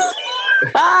remixes.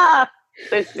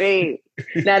 The shade.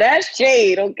 Now that's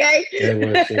shade, okay? That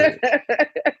was shade.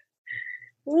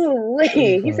 Ooh, wait.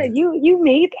 He said, you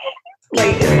made that?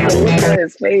 Like, I looked at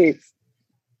his face.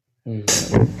 I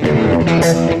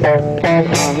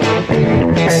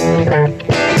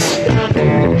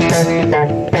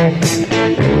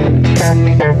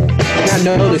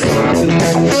know this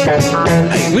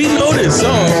song. We know this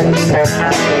song.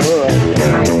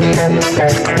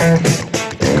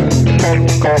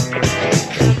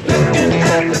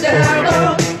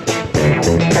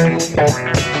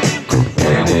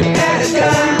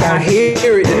 I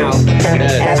hear it now.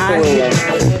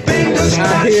 I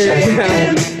hear it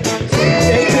now.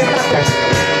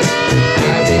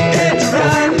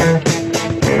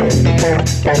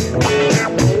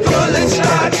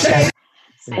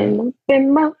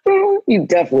 In my room, you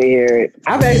definitely hear it.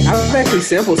 I've actually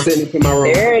sampled Sitting Up in My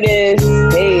Room. There it is.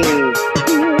 Hey.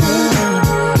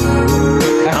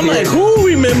 I'm like, who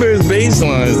remembers bass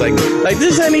lines? Like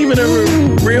this ain't even a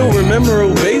real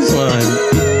memorable bass line.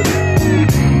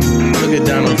 Look at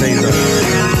Donald's face.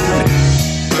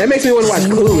 That makes me want to watch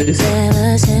Clueless.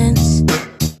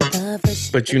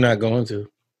 But you're not going to.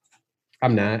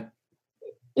 I'm not.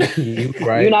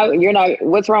 Right. You're not.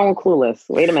 What's wrong with Clueless?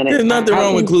 Wait a minute. There's nothing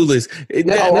wrong with Clueless.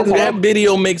 That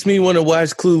video makes me want to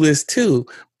watch Clueless too,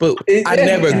 but I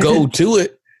never go to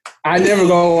it. I never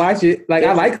go watch it. Like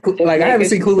I haven't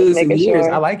seen Clueless in years.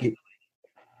 I like it.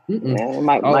 Yeah,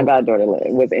 my goddaughter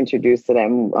was introduced to that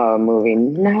movie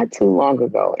not too long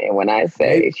ago, and when I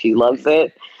say she loves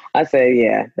it, I say,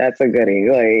 yeah, that's a goodie.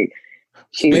 Like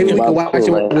maybe we can watch it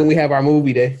when we have our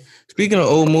movie day. Speaking of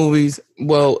old movies,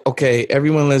 well, okay,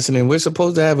 everyone listening, we're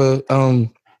supposed to have a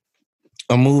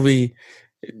movie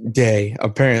day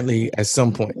apparently at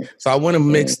some point. So I want to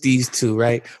mix these two,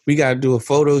 right? We got to do a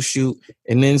photo shoot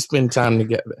and then spend time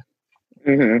together.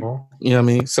 Mm-hmm. You know what I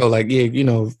mean? So like, yeah, you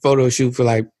know, photo shoot for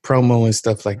like promo and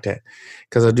stuff like that.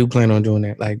 Because I do plan on doing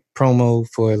that, like promo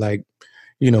for like,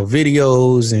 you know,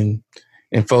 videos and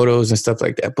photos and stuff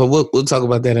like that. But we'll talk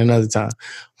about that another time.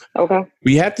 Okay.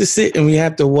 We have to sit and we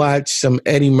have to watch some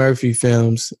Eddie Murphy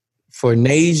films for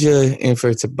Nasia and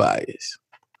for Tobias.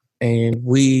 And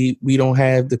we don't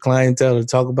have the clientele to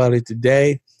talk about it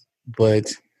today,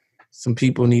 but some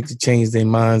people need to change their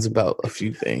minds about a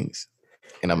few things.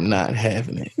 And I'm not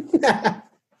having it. I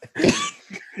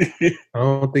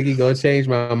don't think he's gonna change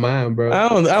my mind, bro.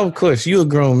 Of course, you're a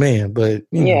grown man, but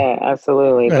yeah,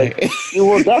 absolutely. Right. But you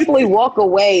will definitely walk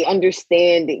away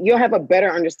understanding. You'll have a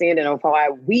better understanding of why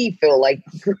we feel like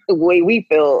the way we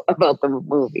feel about the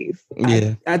movies.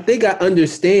 Yeah, I think I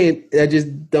understand. I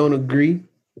just don't agree.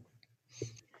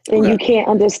 And you can't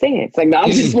understand. It's like, no,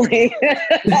 I'm just playing.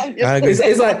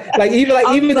 It's like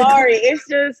even sorry. It's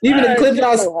just even the clip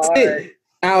y'all sent.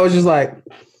 I was just like,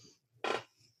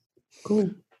 cool.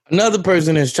 Another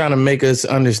person that's trying to make us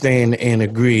understand and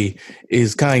agree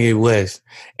is Kanye West.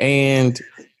 And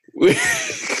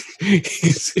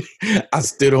I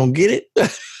still don't get it. I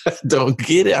don't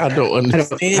get it. I don't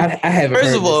understand. I haven't.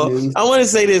 First of all, I want to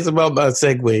say this about my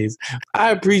segues. I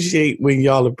appreciate when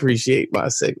y'all appreciate my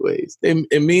segues.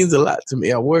 It means a lot to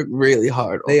me. I work really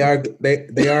hard on them.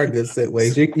 They are good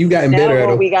segues. You gotten better at them.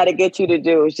 What we got to get you to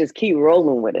do is just keep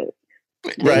rolling with it.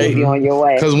 Right. You'll be on your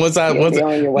way. Because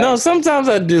sometimes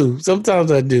I do.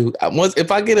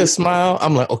 If I get a smile,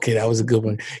 I'm like, okay, that was a good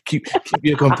one. Keep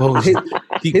your composure.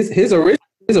 His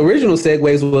original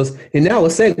segues was, and now a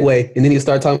segue, and then he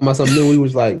started talking about something new. He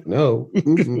was like, no.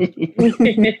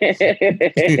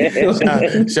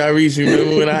 Sharice,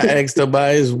 remember when I asked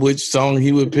Tobias which song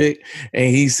he would pick, and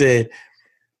he said,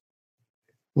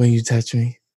 "When You Touch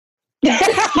Me." I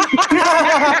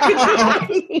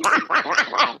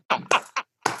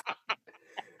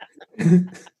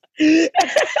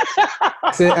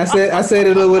said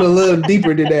it with a little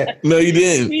deeper than that. No, you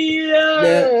didn't.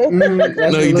 Yeah.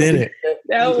 No, you didn't.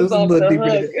 That was off the hook.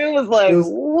 It was like,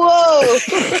 whoa.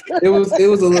 It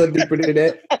was a little deeper than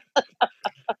that.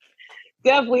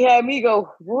 Definitely had me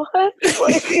go, what?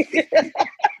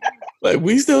 Like,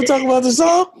 we still talking about the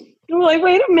song? I'm like,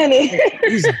 wait a minute.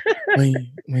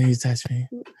 When you touch me.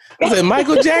 I said,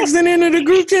 Michael Jackson into the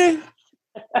group chat?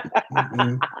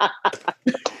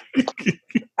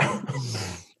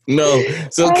 No.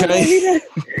 So can he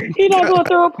not going to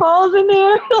throw a pause in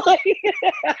there?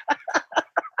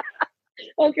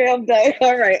 Okay, I'm done.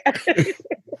 All right.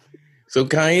 So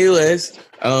Kanye West,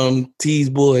 T's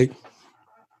boy,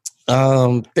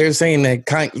 they're saying that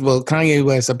Kanye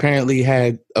West apparently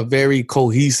had a very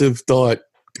cohesive thought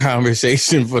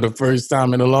conversation for the first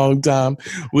time in a long time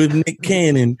with Nick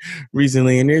Cannon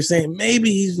recently, and they're saying maybe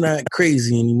he's not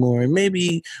crazy anymore, and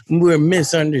maybe we're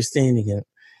misunderstanding him.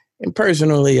 And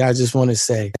personally, I just want to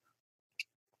say,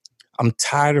 I'm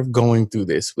tired of going through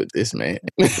this with this man.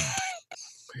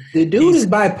 The dude is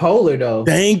bipolar, though.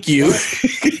 Thank you.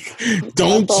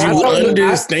 Don't you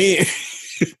understand?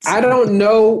 I don't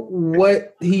know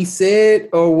what he said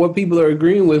or what people are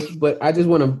agreeing with, but I just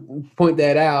want to point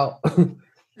that out.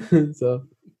 So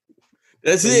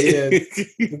that's it.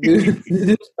 Yeah.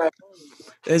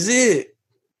 That's it.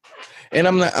 And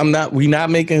we're not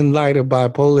making light of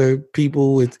bipolar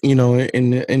people with, in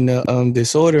the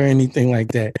disorder or anything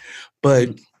like that.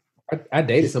 But I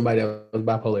dated somebody that was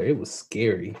bipolar. It was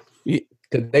scary.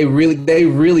 Because they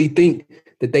really think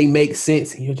that they make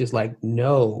sense. And you're just like,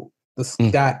 no, the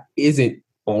sky isn't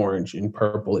orange and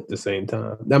purple at the same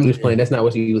time. I'm just playing. That's not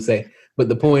what you would say. But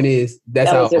the point is,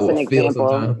 that's how it feels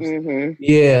sometimes. Mm-hmm.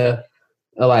 Yeah.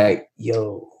 Like,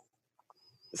 yo.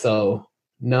 So,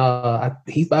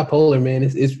 he's bipolar, man.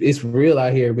 It's real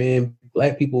out here, man.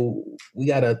 Black people, we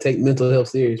got to take mental health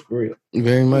serious for real.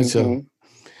 Very much so.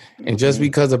 And just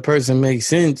because a person makes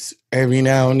sense every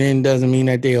now and then doesn't mean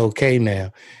that they're okay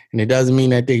now. And it doesn't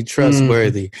mean that they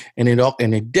trustworthy. And it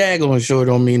daggone sure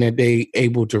don't mean that they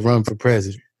able to run for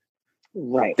president.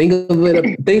 Right. Think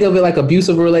of it like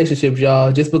abusive relationships,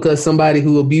 y'all. Just because somebody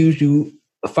who abused you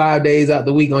 5 days out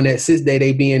the week, on that 6th day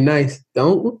they being nice,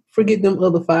 don't forget them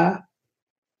other 5.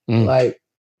 Like,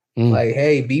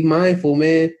 hey, be mindful,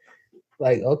 man.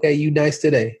 Like, okay, you nice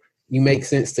today. You make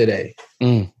sense today.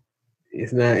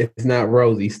 It's not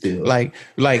rosy still. Like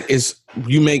it's,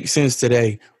 you make sense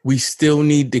today. We still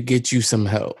need to get you some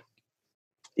help.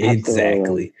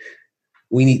 Exactly.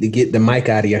 We need to get the mic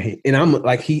out of your hand. And I'm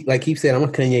like he said, I'm a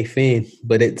Kanye fan,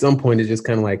 but at some point it's just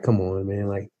kind of like, come on, man.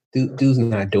 Like, dude's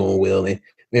not doing well. And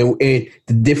the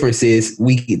difference is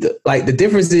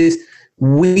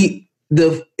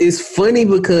it's funny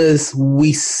because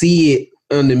we see it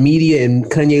on the media and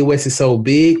Kanye West is so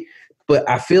big. But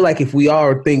I feel like if we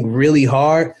all think really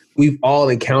hard, we've all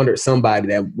encountered somebody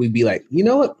that we'd be like, you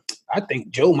know what? I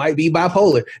think Joe might be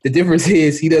bipolar. The difference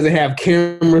is he doesn't have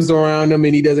cameras around him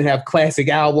and he doesn't have classic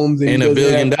albums. And $1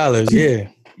 billion, yeah.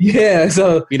 Yeah,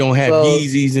 so... We don't have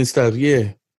Yeezys and stuff,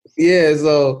 yeah. Yeah,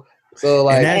 so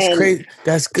like... And that's crazy.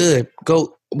 That's good.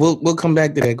 Go. We'll come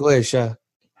back to that. Go ahead, Sha.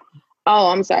 Oh,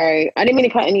 I'm sorry. I didn't mean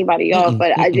to cut anybody off,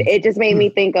 but it just made me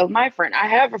think of my friend. I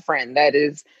have a friend that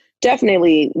is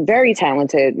definitely very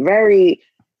talented, very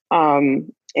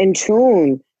in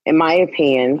tune, in my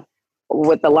opinion,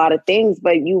 with a lot of things,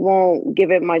 but you won't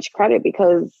give it much credit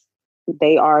because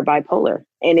they are bipolar.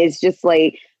 And it's just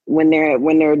like when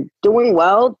they're doing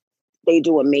well, they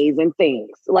do amazing things.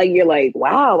 Like, you're like,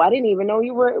 wow, I didn't even know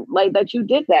you were like that, you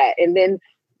did that. And then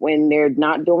when they're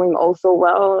not doing oh so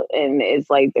well and it's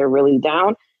like they're really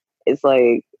down, it's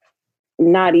like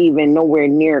not even nowhere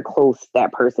near close to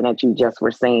that person that you just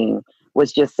were saying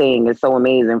was just saying is so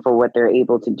amazing for what they're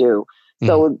able to do.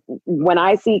 So when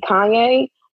I see Kanye,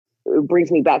 it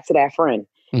brings me back to that friend.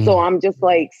 So I'm just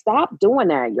like, stop doing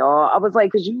that, y'all. I was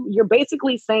like, because you're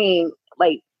basically saying,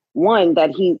 like, one,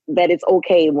 that it's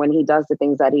okay when he does the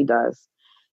things that he does.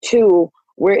 2,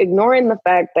 we're ignoring the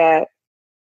fact that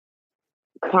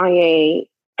Kanye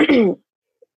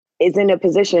is in a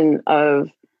position of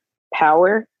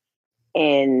power,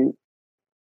 and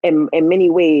in many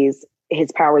ways,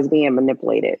 his power is being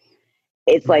manipulated.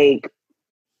 It's like,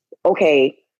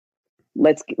 okay,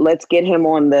 let's get him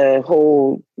on the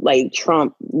whole like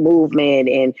Trump movement,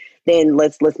 and then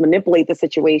let's manipulate the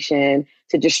situation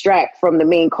to distract from the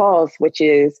main cause, which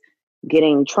is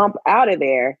getting Trump out of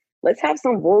there. Let's have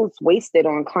some votes wasted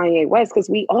on Kanye West, because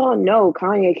we all know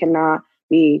Kanye cannot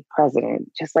be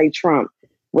president, just like Trump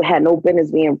had no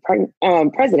business being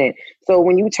president. So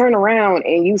when you turn around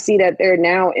and you see that they're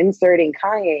now inserting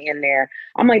Kanye in there,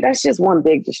 I'm like, that's just one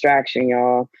big distraction,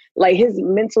 y'all. Like, his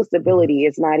mental stability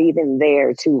is not even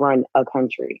there to run a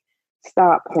country.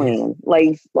 Stop playing.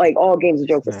 Like all games and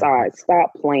jokes aside,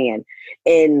 stop playing.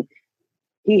 And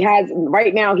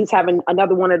right now he's having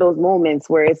another one of those moments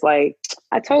where it's like,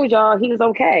 I told y'all he was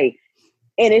okay.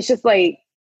 And it's just like,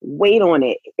 wait on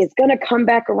it. It's going to come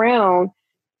back around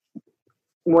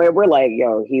where we're like,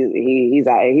 yo, he's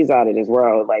out of this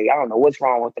world. Like, I don't know what's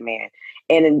wrong with the man.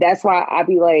 And that's why I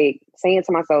be like saying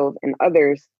to myself and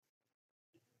others,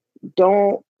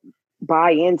 don't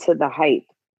buy into the hype.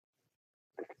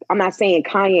 I'm not saying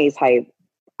Kanye's hype.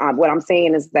 What I'm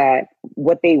saying is that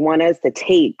what they want us to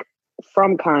take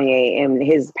from Kanye and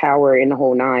his power in the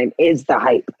whole 9 is the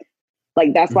hype.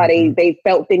 Like, that's why they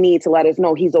felt the need to let us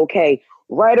know he's okay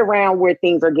right around where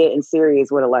things are getting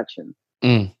serious with elections.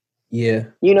 Yeah.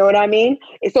 You know what I mean?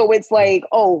 So it's like,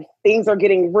 oh, things are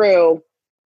getting real.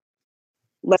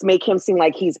 Let's make him seem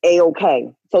like he's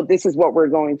A-okay. So this is what we're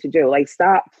going to do. Like,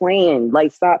 stop playing.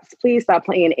 Like, please stop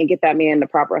playing and get that man the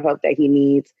proper help that he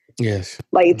needs. Yes.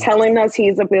 Like, telling us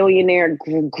he's a billionaire,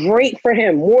 great for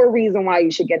him. More reason why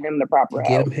you should get him the proper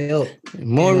help. Get him help.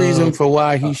 More reason for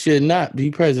why he should not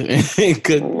be president.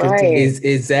 Right.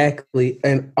 Exactly.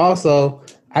 And also,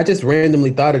 I just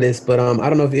randomly thought of this, but I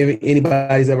don't know if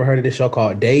anybody's ever heard of this show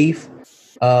called Dave.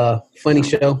 Funny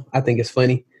show. I think it's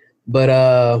funny. But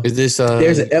is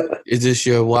this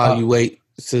your While You Wait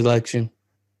selection?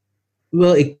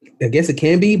 Well, I guess it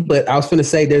can be, but I was going to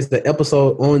say there's the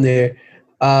episode on there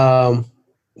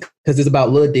because it's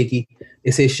about Lil Dicky.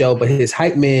 It's his show, but his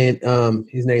hype man,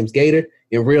 his name's Gator.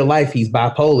 In real life, he's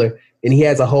bipolar, and he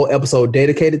has a whole episode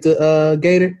dedicated to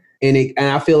Gator. And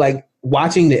I feel like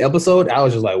watching the episode, I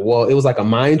was just like, whoa, it was like a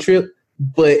mind trip,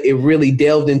 but it really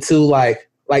delved into by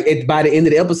the end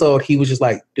of the episode, he was just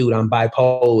like, dude, I'm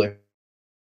bipolar.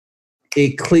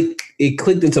 It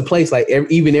clicked into place. Like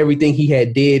even everything he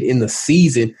had did in the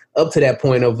season up to that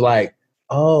point of like,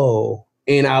 oh,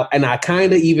 and I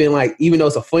kind of even like, even though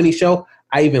it's a funny show,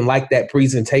 I even like that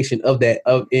presentation of that.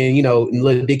 And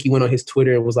Lil Dicky went on his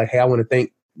Twitter and was like, hey, I want to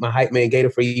thank my hype man Gator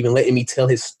for even letting me tell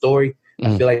his story.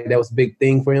 I feel like that was a big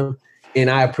thing for him, and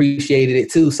I appreciated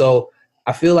it too. So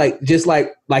I feel like just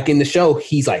like in the show,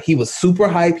 he was super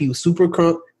hype, he was super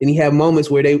crunk, and he had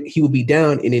moments where he would be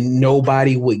down, and then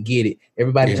nobody would get it.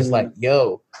 Everybody just like,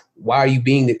 yo, why are you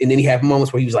being? And then he had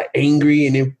moments where he was like angry,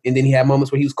 and then he had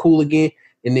moments where he was cool again,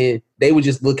 and then they would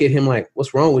just look at him like,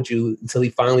 what's wrong with you? Until he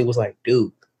finally was like,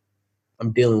 dude,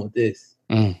 I'm dealing with this.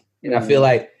 And I feel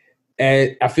like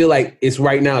it's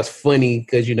right now. It's funny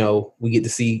because we get to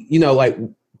see like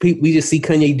we just see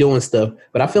Kanye doing stuff,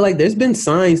 but I feel like there's been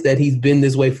signs that he's been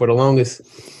this way for the longest,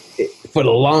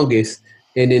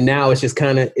 and then now it's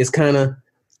kind of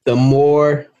the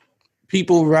more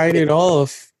people write it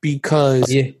off because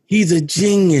he's a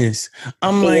genius.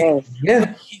 I'm like,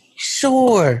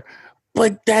 sure,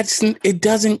 but it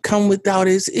doesn't come without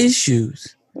its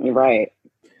issues, right?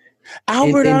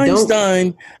 Albert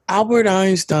Einstein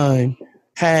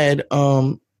had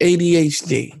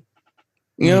ADHD.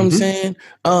 You know what I'm saying?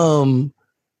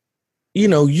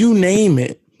 You name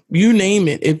it.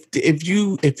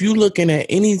 If you looking at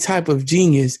any type of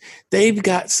genius, they've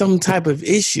got some type of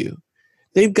issue.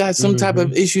 They've got some type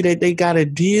of issue that they got to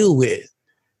deal with.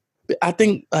 I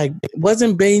think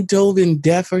wasn't Beethoven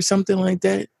deaf or something like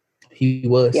that? He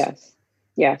was. Yes.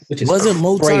 Which is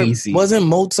crazy. Wasn't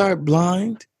Mozart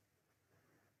blind?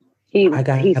 He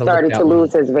started to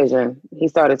lose his vision.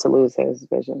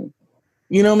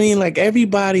 You know what I mean? Like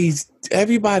everybody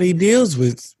deals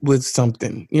with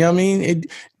something. You know what I mean?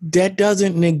 That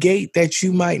doesn't negate that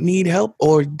you might need help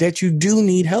or that you do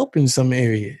need help in some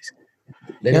areas.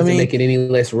 That doesn't make it any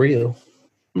less real.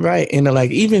 Right. And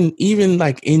even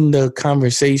like in the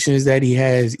conversations that he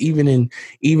has, even in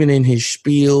his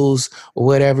spiels or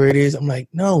whatever it is, I'm like,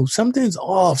 no, something's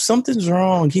off. Something's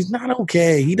wrong. He's not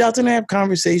okay. He doesn't have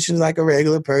conversations like a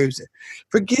regular person.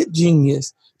 Forget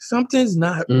genius. Something's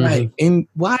not right. And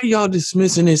why are y'all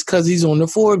dismissing this because he's on the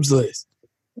Forbes list?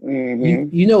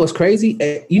 You know what's crazy?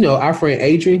 Our friend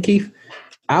Adrian Keith,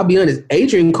 I'll be honest,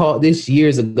 Adrian called this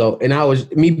years ago, and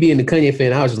me being the Kanye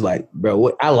fan, I was just like, bro,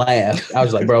 what? I laughed. I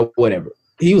was like, bro, whatever.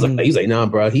 He was like, nah,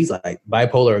 bro. He's like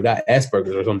bipolar or got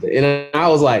Asperger's or something. And I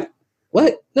was like,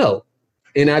 what? No.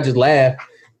 And I just laughed,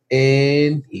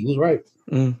 and he was right.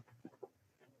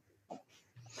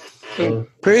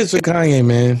 Prayers for Kanye,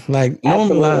 man. Like,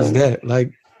 normalize that.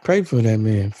 Like, pray for that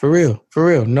man. For real.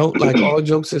 No, like, all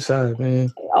jokes aside, man.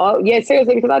 Oh, yeah,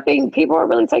 seriously, because I think people are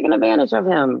really taking advantage of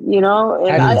him, And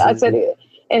I said it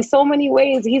in so many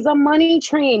ways. He's a money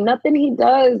train. Nothing he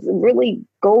does really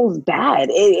goes bad.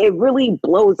 It really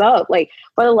blows up. Like,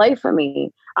 for the life of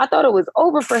me, I thought it was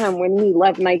over for him when he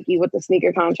left Nike with the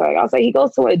sneaker contract. I was like, he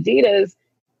goes to Adidas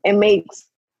and makes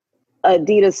a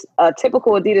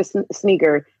typical Adidas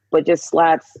sneaker, but just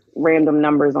slaps random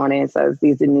numbers on it and says,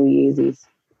 these are new Yeezys.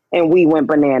 And we went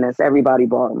bananas. Everybody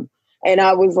bought them. And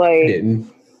I was like,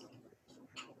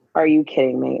 are you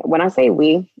kidding me? When I say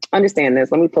we, understand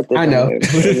this. Let me put this I know.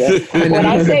 When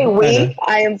I say we,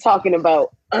 I am talking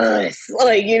about us.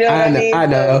 Like, you know what I mean? I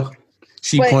know.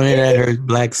 She pointed at her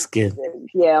black skin.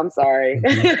 Yeah, I'm sorry.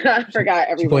 I forgot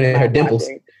everyone. She pointed at her dimples.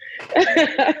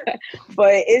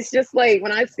 But it's just like,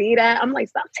 when I see that, I'm like,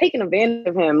 stop taking advantage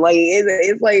of him. Like,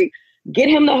 it's like, get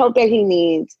him the help that he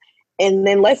needs. And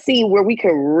then let's see where we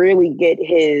can really get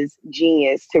his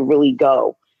genius to really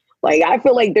go. Like, I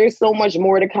feel like there's so much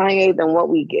more to Kanye than what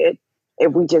we get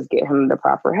if we just get him the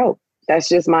proper help. That's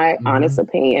just my honest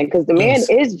opinion. Because the man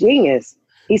is genius.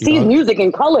 He sees music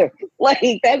in color.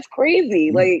 Like, that's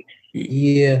crazy. Like,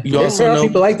 yeah. You also there are know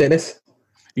people like that. There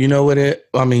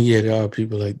are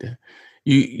people like that.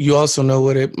 You also know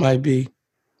what it might be.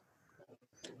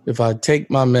 If I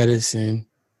take my medicine,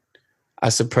 I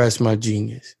suppress my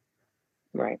genius.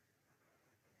 Right.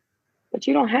 But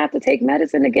you don't have to take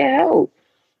medicine to get help.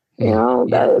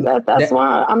 That's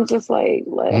why I'm just like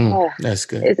that's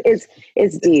good.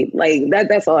 It's deep. Like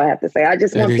that's all I have to say. I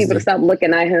just want people to stop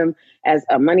looking at him as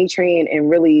a money train and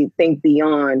really think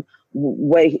beyond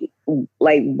what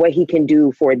he can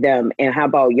do for them, and how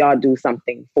about y'all do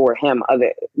something for him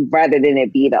rather than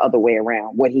it be the other way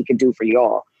around, what he could do for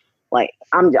y'all. Like,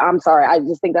 I'm sorry. I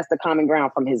just think that's the common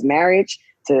ground from his marriage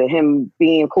to him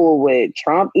being cool with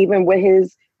Trump, even with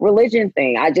his religion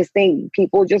thing. I just think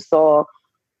people just saw,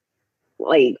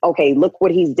 like, okay, look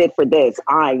what he's did for this.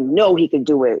 I know he could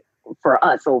do it for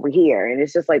us over here. And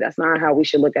it's just like, that's not how we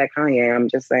should look at Kanye. I'm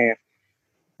just saying.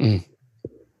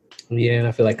 Yeah, and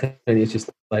I feel like Kanye's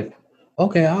just like,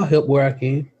 okay, I'll help where I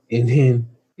can. And then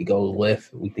he goes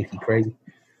left. We think he's crazy.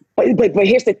 But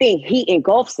here's the thing. He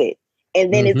engulfs it.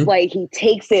 And then it's like he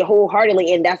takes it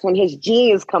wholeheartedly, and that's when his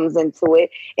genius comes into it,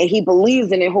 and he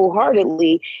believes in it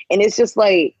wholeheartedly. And it's just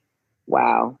like,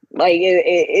 Wow. Like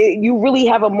you really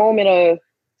have a moment of,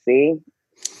 see,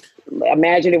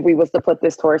 imagine if we was to put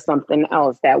this towards something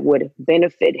else that would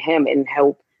benefit him and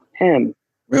help him.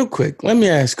 Real quick, let me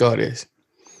ask all this.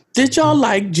 Did y'all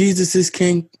like Jesus is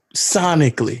King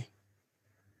sonically?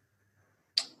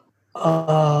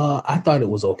 I thought it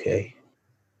was okay.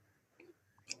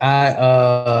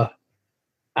 I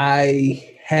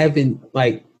haven't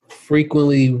like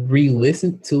frequently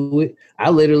re-listened to it. I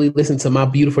literally listened to My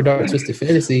Beautiful Dark Twisted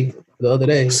Fantasy the other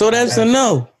day. So that's a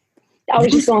no. I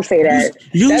was just gonna say that.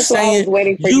 That's why I was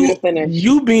waiting for you to finish.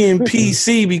 You being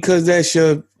PC because that's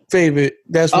your favorite.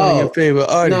 That's one of your favorite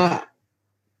artists.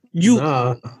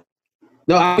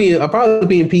 No, I'm probably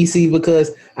being PC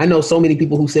because I know so many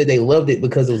people who said they loved it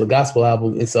because it was a gospel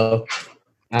album, and so.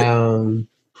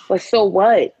 But so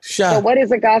what? So what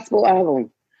is a gospel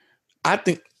album? I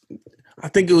think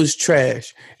it was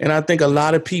trash, and I think a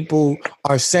lot of people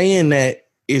are saying that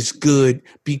it's good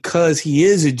because he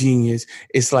is a genius.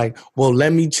 It's like, well,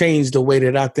 let me change the way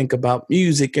that I think about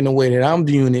music and the way that I'm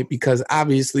viewing it because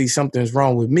obviously something's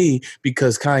wrong with me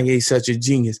because Kanye's such a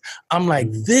genius. I'm like,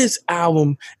 this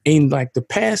album and like the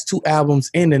past two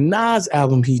albums and the Nas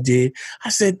album he did, I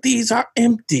said, these are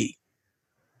empty.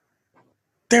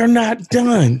 They're not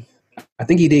done. I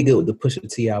think he did good with the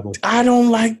Pusha T album. I don't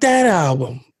like that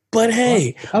album. But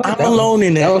hey, I'm alone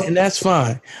in that, and that's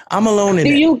fine. I'm alone in that.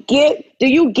 Do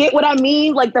you get what I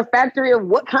mean? Like the factory of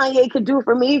what Kanye could do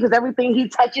for me because everything he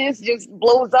touches just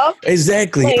blows up.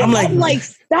 Exactly. Like, I'm like,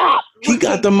 stop. He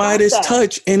got the Midas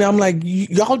touch, and I'm like,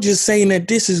 y'all just saying that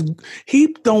this is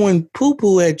he throwing poo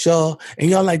poo at y'all, and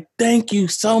y'all like, thank you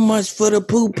so much for the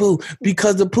poo poo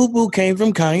because the poo poo came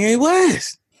from Kanye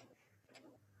West.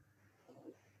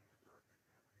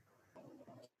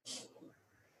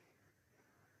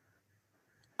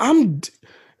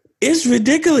 It's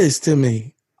ridiculous to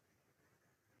me.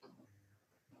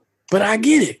 But I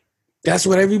get it. That's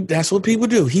what people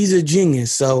do. He's a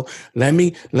genius. So let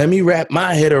me wrap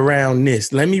my head around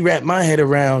this. Let me wrap my head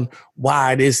around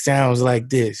why this sounds like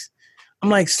this. I'm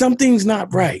like, something's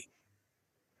not right.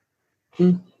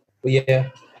 Yeah.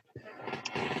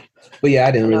 But yeah,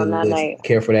 I didn't really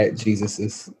care for that Jesus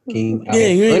is King.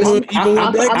 Yeah,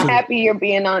 I'm happy you're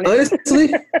being honest.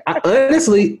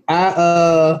 Honestly,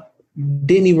 I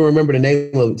didn't even remember the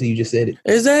name of it until you just said it.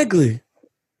 Exactly.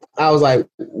 I was like,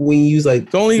 when you was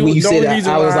like, when you said it,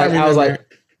 I was like,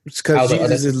 it's because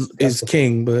Jesus is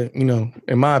King, but you know,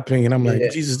 in my opinion, I'm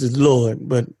like, Jesus is Lord,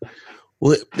 but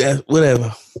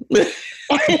whatever. But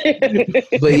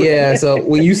yeah, so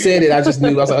when you said it, I just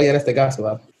knew. I was like, oh yeah, that's the gospel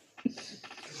album.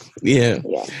 Yeah.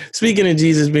 Speaking of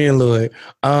Jesus being Lord,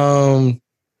 what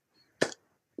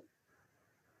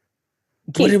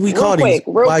did we call these?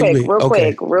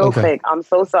 Real quick. I'm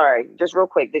so sorry. Just real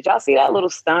quick. Did y'all see that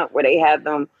little stunt where they had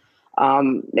them?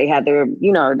 They had their,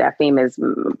 that famous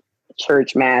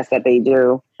church mass that they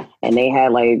do, and they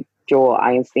had like Joel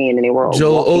Osteen, and they were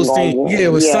Joel Osteen. Yeah,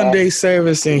 it was Sunday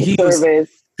service, and he was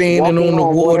standing on the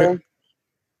water.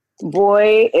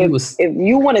 Boy, if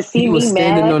you want to see me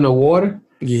standing mad, on the water.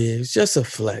 Yeah, it's just a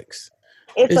flex.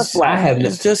 It's a flex.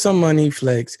 It's just a money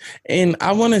flex. And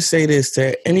I want to say this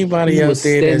to anybody out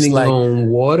there that's like on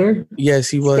water. Yes,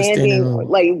 he was standing on,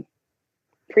 like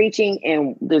preaching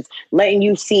and just letting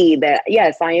you see that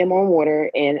yes, I am on water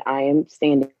and I am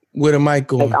standing with a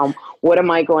mic on. Like with a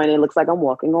mic on, and it looks like I'm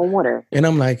walking on water. And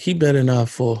I'm like, he better not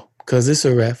fall because it's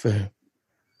a wrap for him.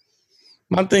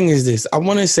 My thing is this. I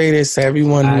want to say this to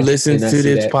everyone who listens to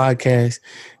this podcast.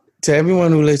 To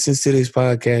everyone who listens to this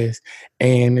podcast,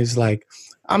 and it's like,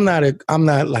 I'm not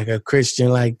like a Christian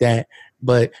like that,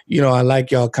 but I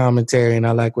like y'all commentary and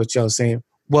I like what y'all saying.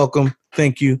 Welcome,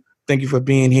 thank you for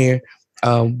being here.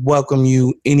 Welcome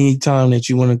you anytime that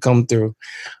you want to come through.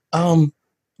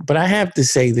 But I have to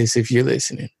say this if you're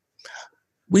listening.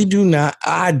 I do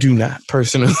not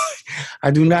personally, I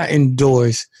do not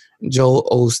endorse Joel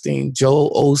Osteen.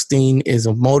 Joel Osteen is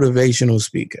a motivational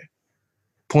speaker.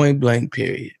 Point blank,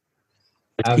 period.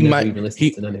 He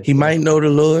might know the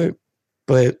Lord,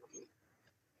 but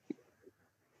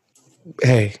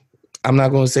hey, I'm not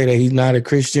going to say that he's not a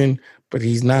Christian, but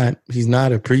he's not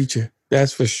a preacher.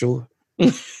 That's for sure.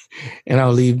 And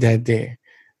I'll leave that there.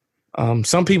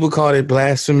 Some people call it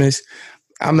blasphemous.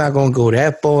 I'm not going to go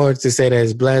that far to say that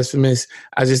it's blasphemous.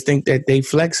 I just think that they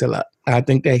flex a lot. I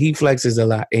think that he flexes a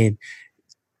lot. And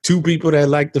two people that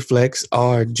like to flex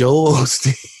are Joel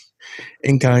Osteen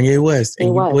and Kanye West.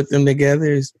 And you put them together,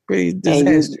 it's pretty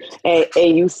disastrous.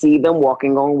 And you see them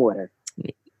walking on water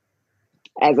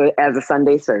as a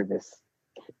Sunday service.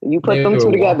 You put them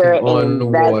two together,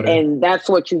 and that's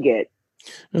what you get.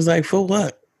 It was like, for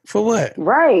what? For what?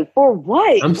 Right. For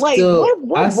what? I'm like, still.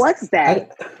 what was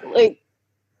that?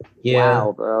 Yeah.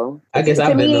 Wow, bro. I guess To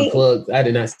I've been me, unplugged. I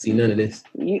did not see none of this.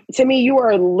 to me, you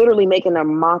are literally making a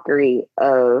mockery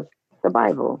of the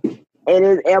Bible,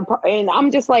 and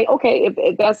I'm just like, okay,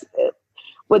 if that's,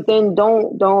 but then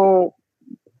don't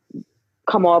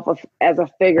come off as a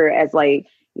figure as like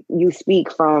you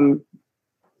speak from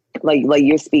like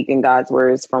you're speaking God's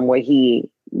words from what He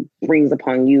brings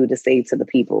upon you to say to the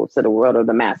people, to the world of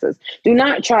the masses. Do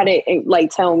not try to like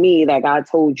tell me that God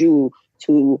told you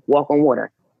to walk on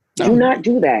water. No. Do not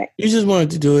do that. You just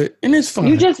wanted to do it, and it's fine.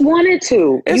 You just wanted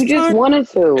to. It's just fine. wanted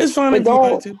to. It's fine but if you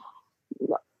wanted to.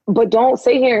 But don't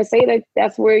sit here and say that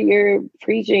that's where you're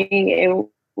preaching and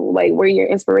like where your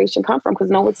inspiration come from, because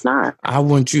no, it's not. I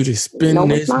want you to spend No,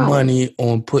 this it's not. money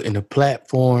on putting a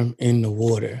platform in the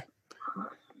water,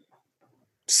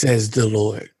 says the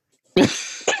Lord.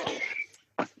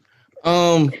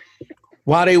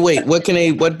 While they wait, what can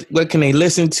they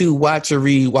listen to, watch, or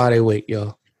read while they wait,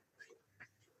 y'all?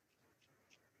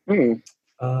 I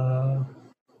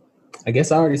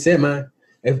guess I already said mine.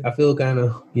 I feel kind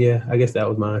of, I guess that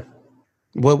was mine.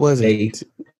 What was Dave.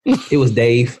 It was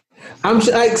Dave. I'm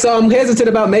hesitant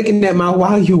about making that my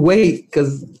while you wait,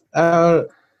 because I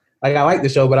like the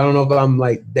show, but I don't know if I'm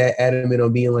like that adamant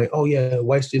on being like, oh yeah,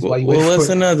 watch this while you wait. Well, what's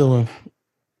another one?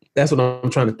 That's what I'm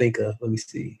trying to think of. Let me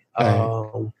see.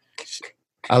 I'll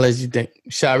let you think.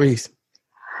 Sharice.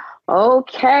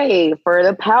 Okay, for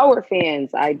the Power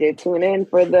fans, I did tune in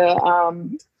for the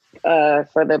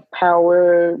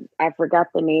Power. I forgot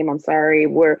the name. I'm sorry.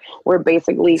 We're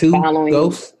basically following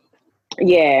Ghosts.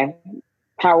 Yeah,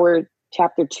 Power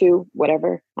Chapter 2,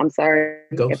 whatever. I'm sorry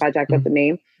if I jacked up the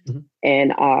name. Mm-hmm.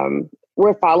 And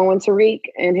we're following Tariq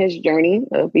and his journey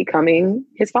of becoming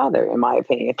his father, in my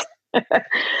opinion.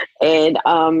 And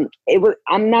it was.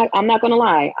 I'm not gonna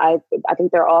lie. I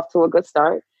think they're off to a good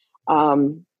start.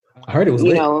 I heard it was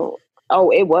lit.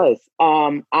 It was.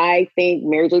 I think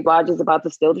Mary J. Blige is about to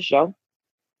steal the show.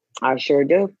 I sure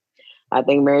do. I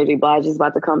think Mary J. Blige is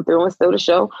about to come through and steal the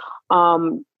show.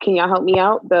 Can y'all help me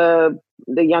out? The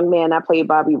young man that played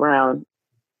Bobby Brown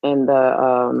in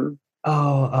the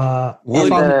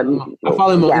Woody. I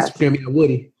follow him on Instagram. Yeah,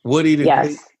 Woody. Woody.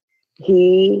 Yes,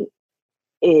 he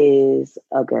is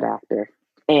a good actor,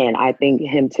 and I think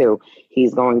him too.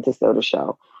 He's going to steal the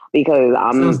show because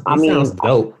sounds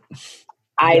dope.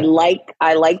 I like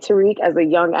Tariq as a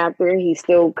young actor. He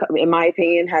still, in my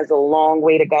opinion, has a long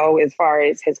way to go as far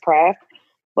as his craft.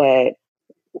 But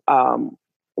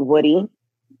Woody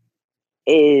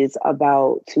is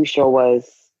about to show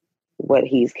us what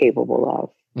he's capable of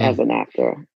as an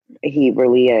actor. He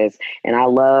really is. And I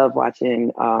love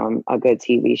watching a good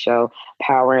TV show.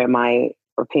 Power, in my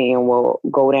opinion, will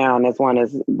go down as one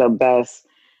of the best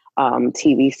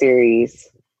TV series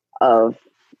of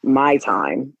my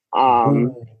time.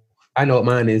 I know what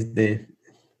mine is then.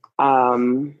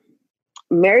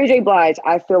 Mary J. Blige,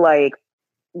 I feel like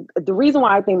the reason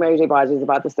why I think Mary J. Blige is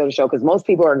about to steal the show, because most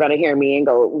people are going to hear me and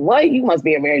go, what? You must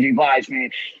be a Mary J. Blige fan.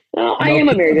 No, I am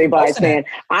a Mary J. Blige fan.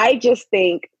 I just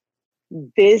think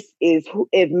this is,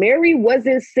 if Mary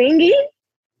wasn't singing,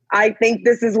 I think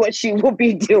this is what she will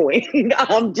be doing.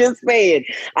 I'm just saying.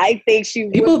 I think she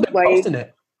would,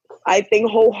 I think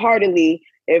wholeheartedly,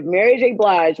 if Mary J.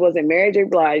 Blige wasn't Mary J.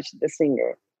 Blige, the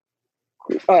singer,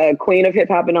 queen of hip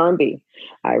hop and R&B,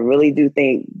 I really do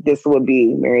think this would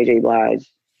be Mary J. Blige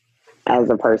as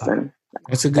a person.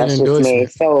 That's a good endorsement.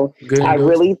 Just me. So I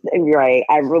really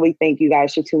think you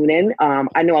guys should tune in.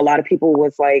 I know a lot of people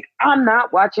was like, I'm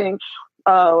not watching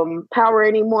Power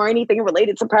anymore, anything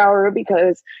related to Power,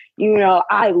 because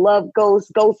I love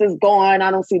Ghost. Ghost is gone. I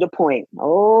don't see the point.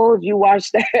 Oh, if you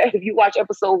watch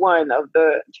episode 1 of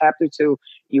the chapter 2,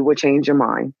 you will change your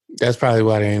mind. That's probably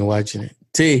why they ain't watching it.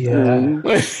 T. Yeah.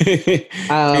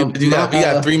 You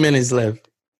got 3 minutes left.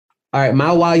 All right,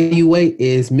 my while you wait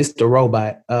is Mr.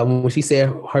 Robot. When she said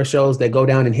her shows that go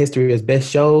down in history as best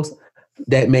shows,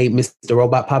 that made Mr.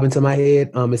 Robot pop into my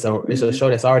head. It's a show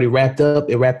that's already wrapped up.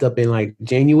 It wrapped up in like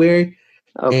January,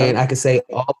 and I can say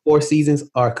all 4 seasons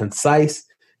are concise.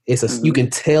 You can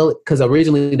tell, because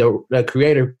originally the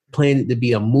creator planned it to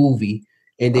be a movie,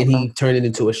 and then he turned it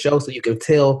into a show. So you can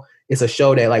tell it's a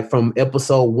show that, like, from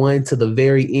episode 1 to the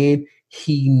very end,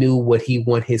 he knew what he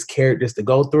wanted his characters to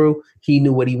go through. He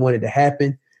knew what he wanted to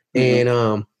happen,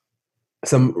 and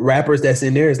some rappers that's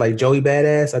in there is like Joey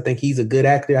Badass. I think he's a good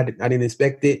actor. I didn't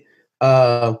expect it.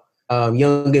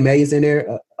 Young M.A. is in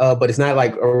there, but it's not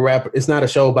like a rapper. It's not a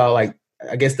show about, like,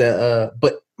 I guess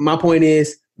but my point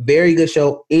is, very good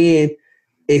show, and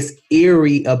it's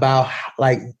eerie about,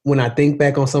 like, when I think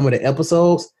back on some of the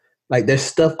episodes, Like there's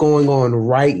stuff going on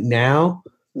right now,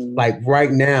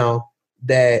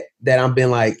 that I'm been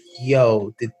like,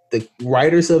 yo, the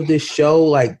writers of this show,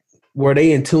 like, were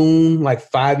they in tune like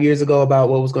 5 years ago about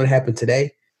what was going to happen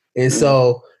today? And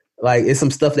so like, it's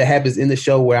some stuff that happens in the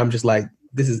show where I'm just like,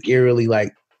 this is eerily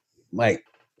like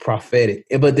prophetic.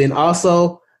 But then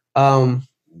also,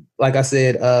 like I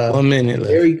said, 1 minute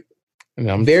left.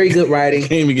 Very good writing.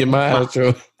 Can't even get my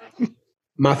outro.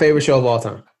 My favorite show of all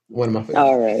time. One of my favorites.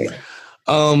 All right.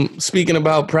 Speaking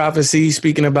about prophecy,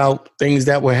 speaking about things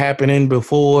that were happening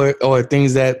before or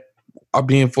things that are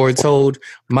being foretold,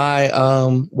 my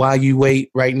While You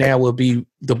Wait right now will be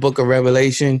the Book of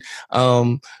Revelation.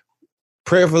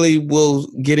 Prayerfully, we'll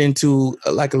get into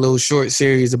like a little short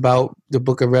series about the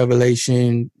Book of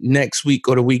Revelation next week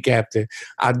or the week after.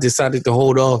 I decided to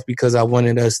hold off because I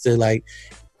wanted us to like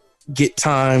get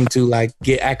time to like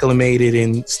get acclimated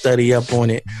and study up on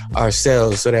it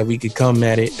ourselves so that we could come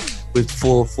at it with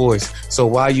full force. So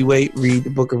while you wait, read the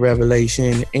Book of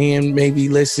Revelation and maybe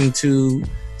listen to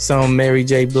some Mary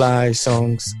J. Blige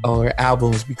songs or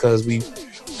albums, because we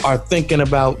are thinking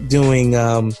about doing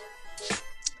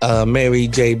Mary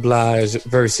J. Blige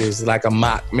versus, like a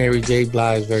mock Mary J.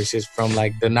 Blige versus from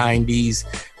like the 90s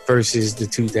versus the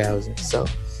 2000s. So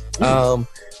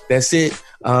that's it.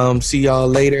 See y'all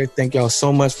later. Thank y'all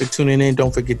so much for tuning in.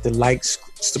 Don't forget to like,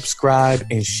 subscribe,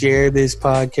 and share this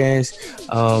podcast.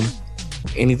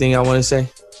 Anything I want to say?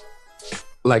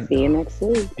 Like, see you next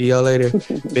week. See y'all later.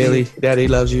 Bailey, Daddy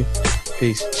loves you.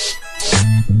 Peace.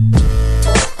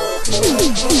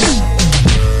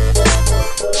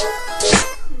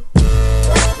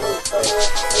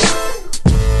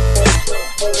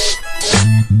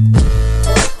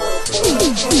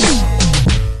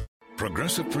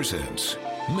 Progressive presents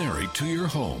Married to Your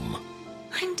Home.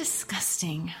 I'm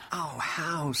disgusting. Oh,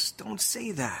 House, don't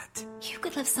say that. You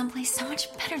could live someplace so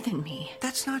much better than me.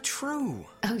 That's not true.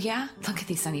 Oh, yeah? Look at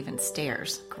these uneven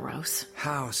stairs. Gross.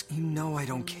 House, you know I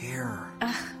don't care.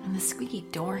 Ugh, and the squeaky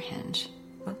door hinge.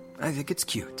 Well, I think it's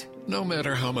cute. No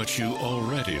matter how much you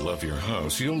already love your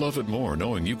house, you'll love it more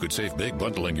knowing you could save big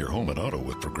bundling your home and auto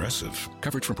with Progressive.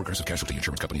 Coverage from Progressive Casualty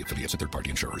Insurance Company affiliates and third-party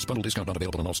insurers. Bundle discount not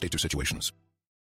available in all states or situations.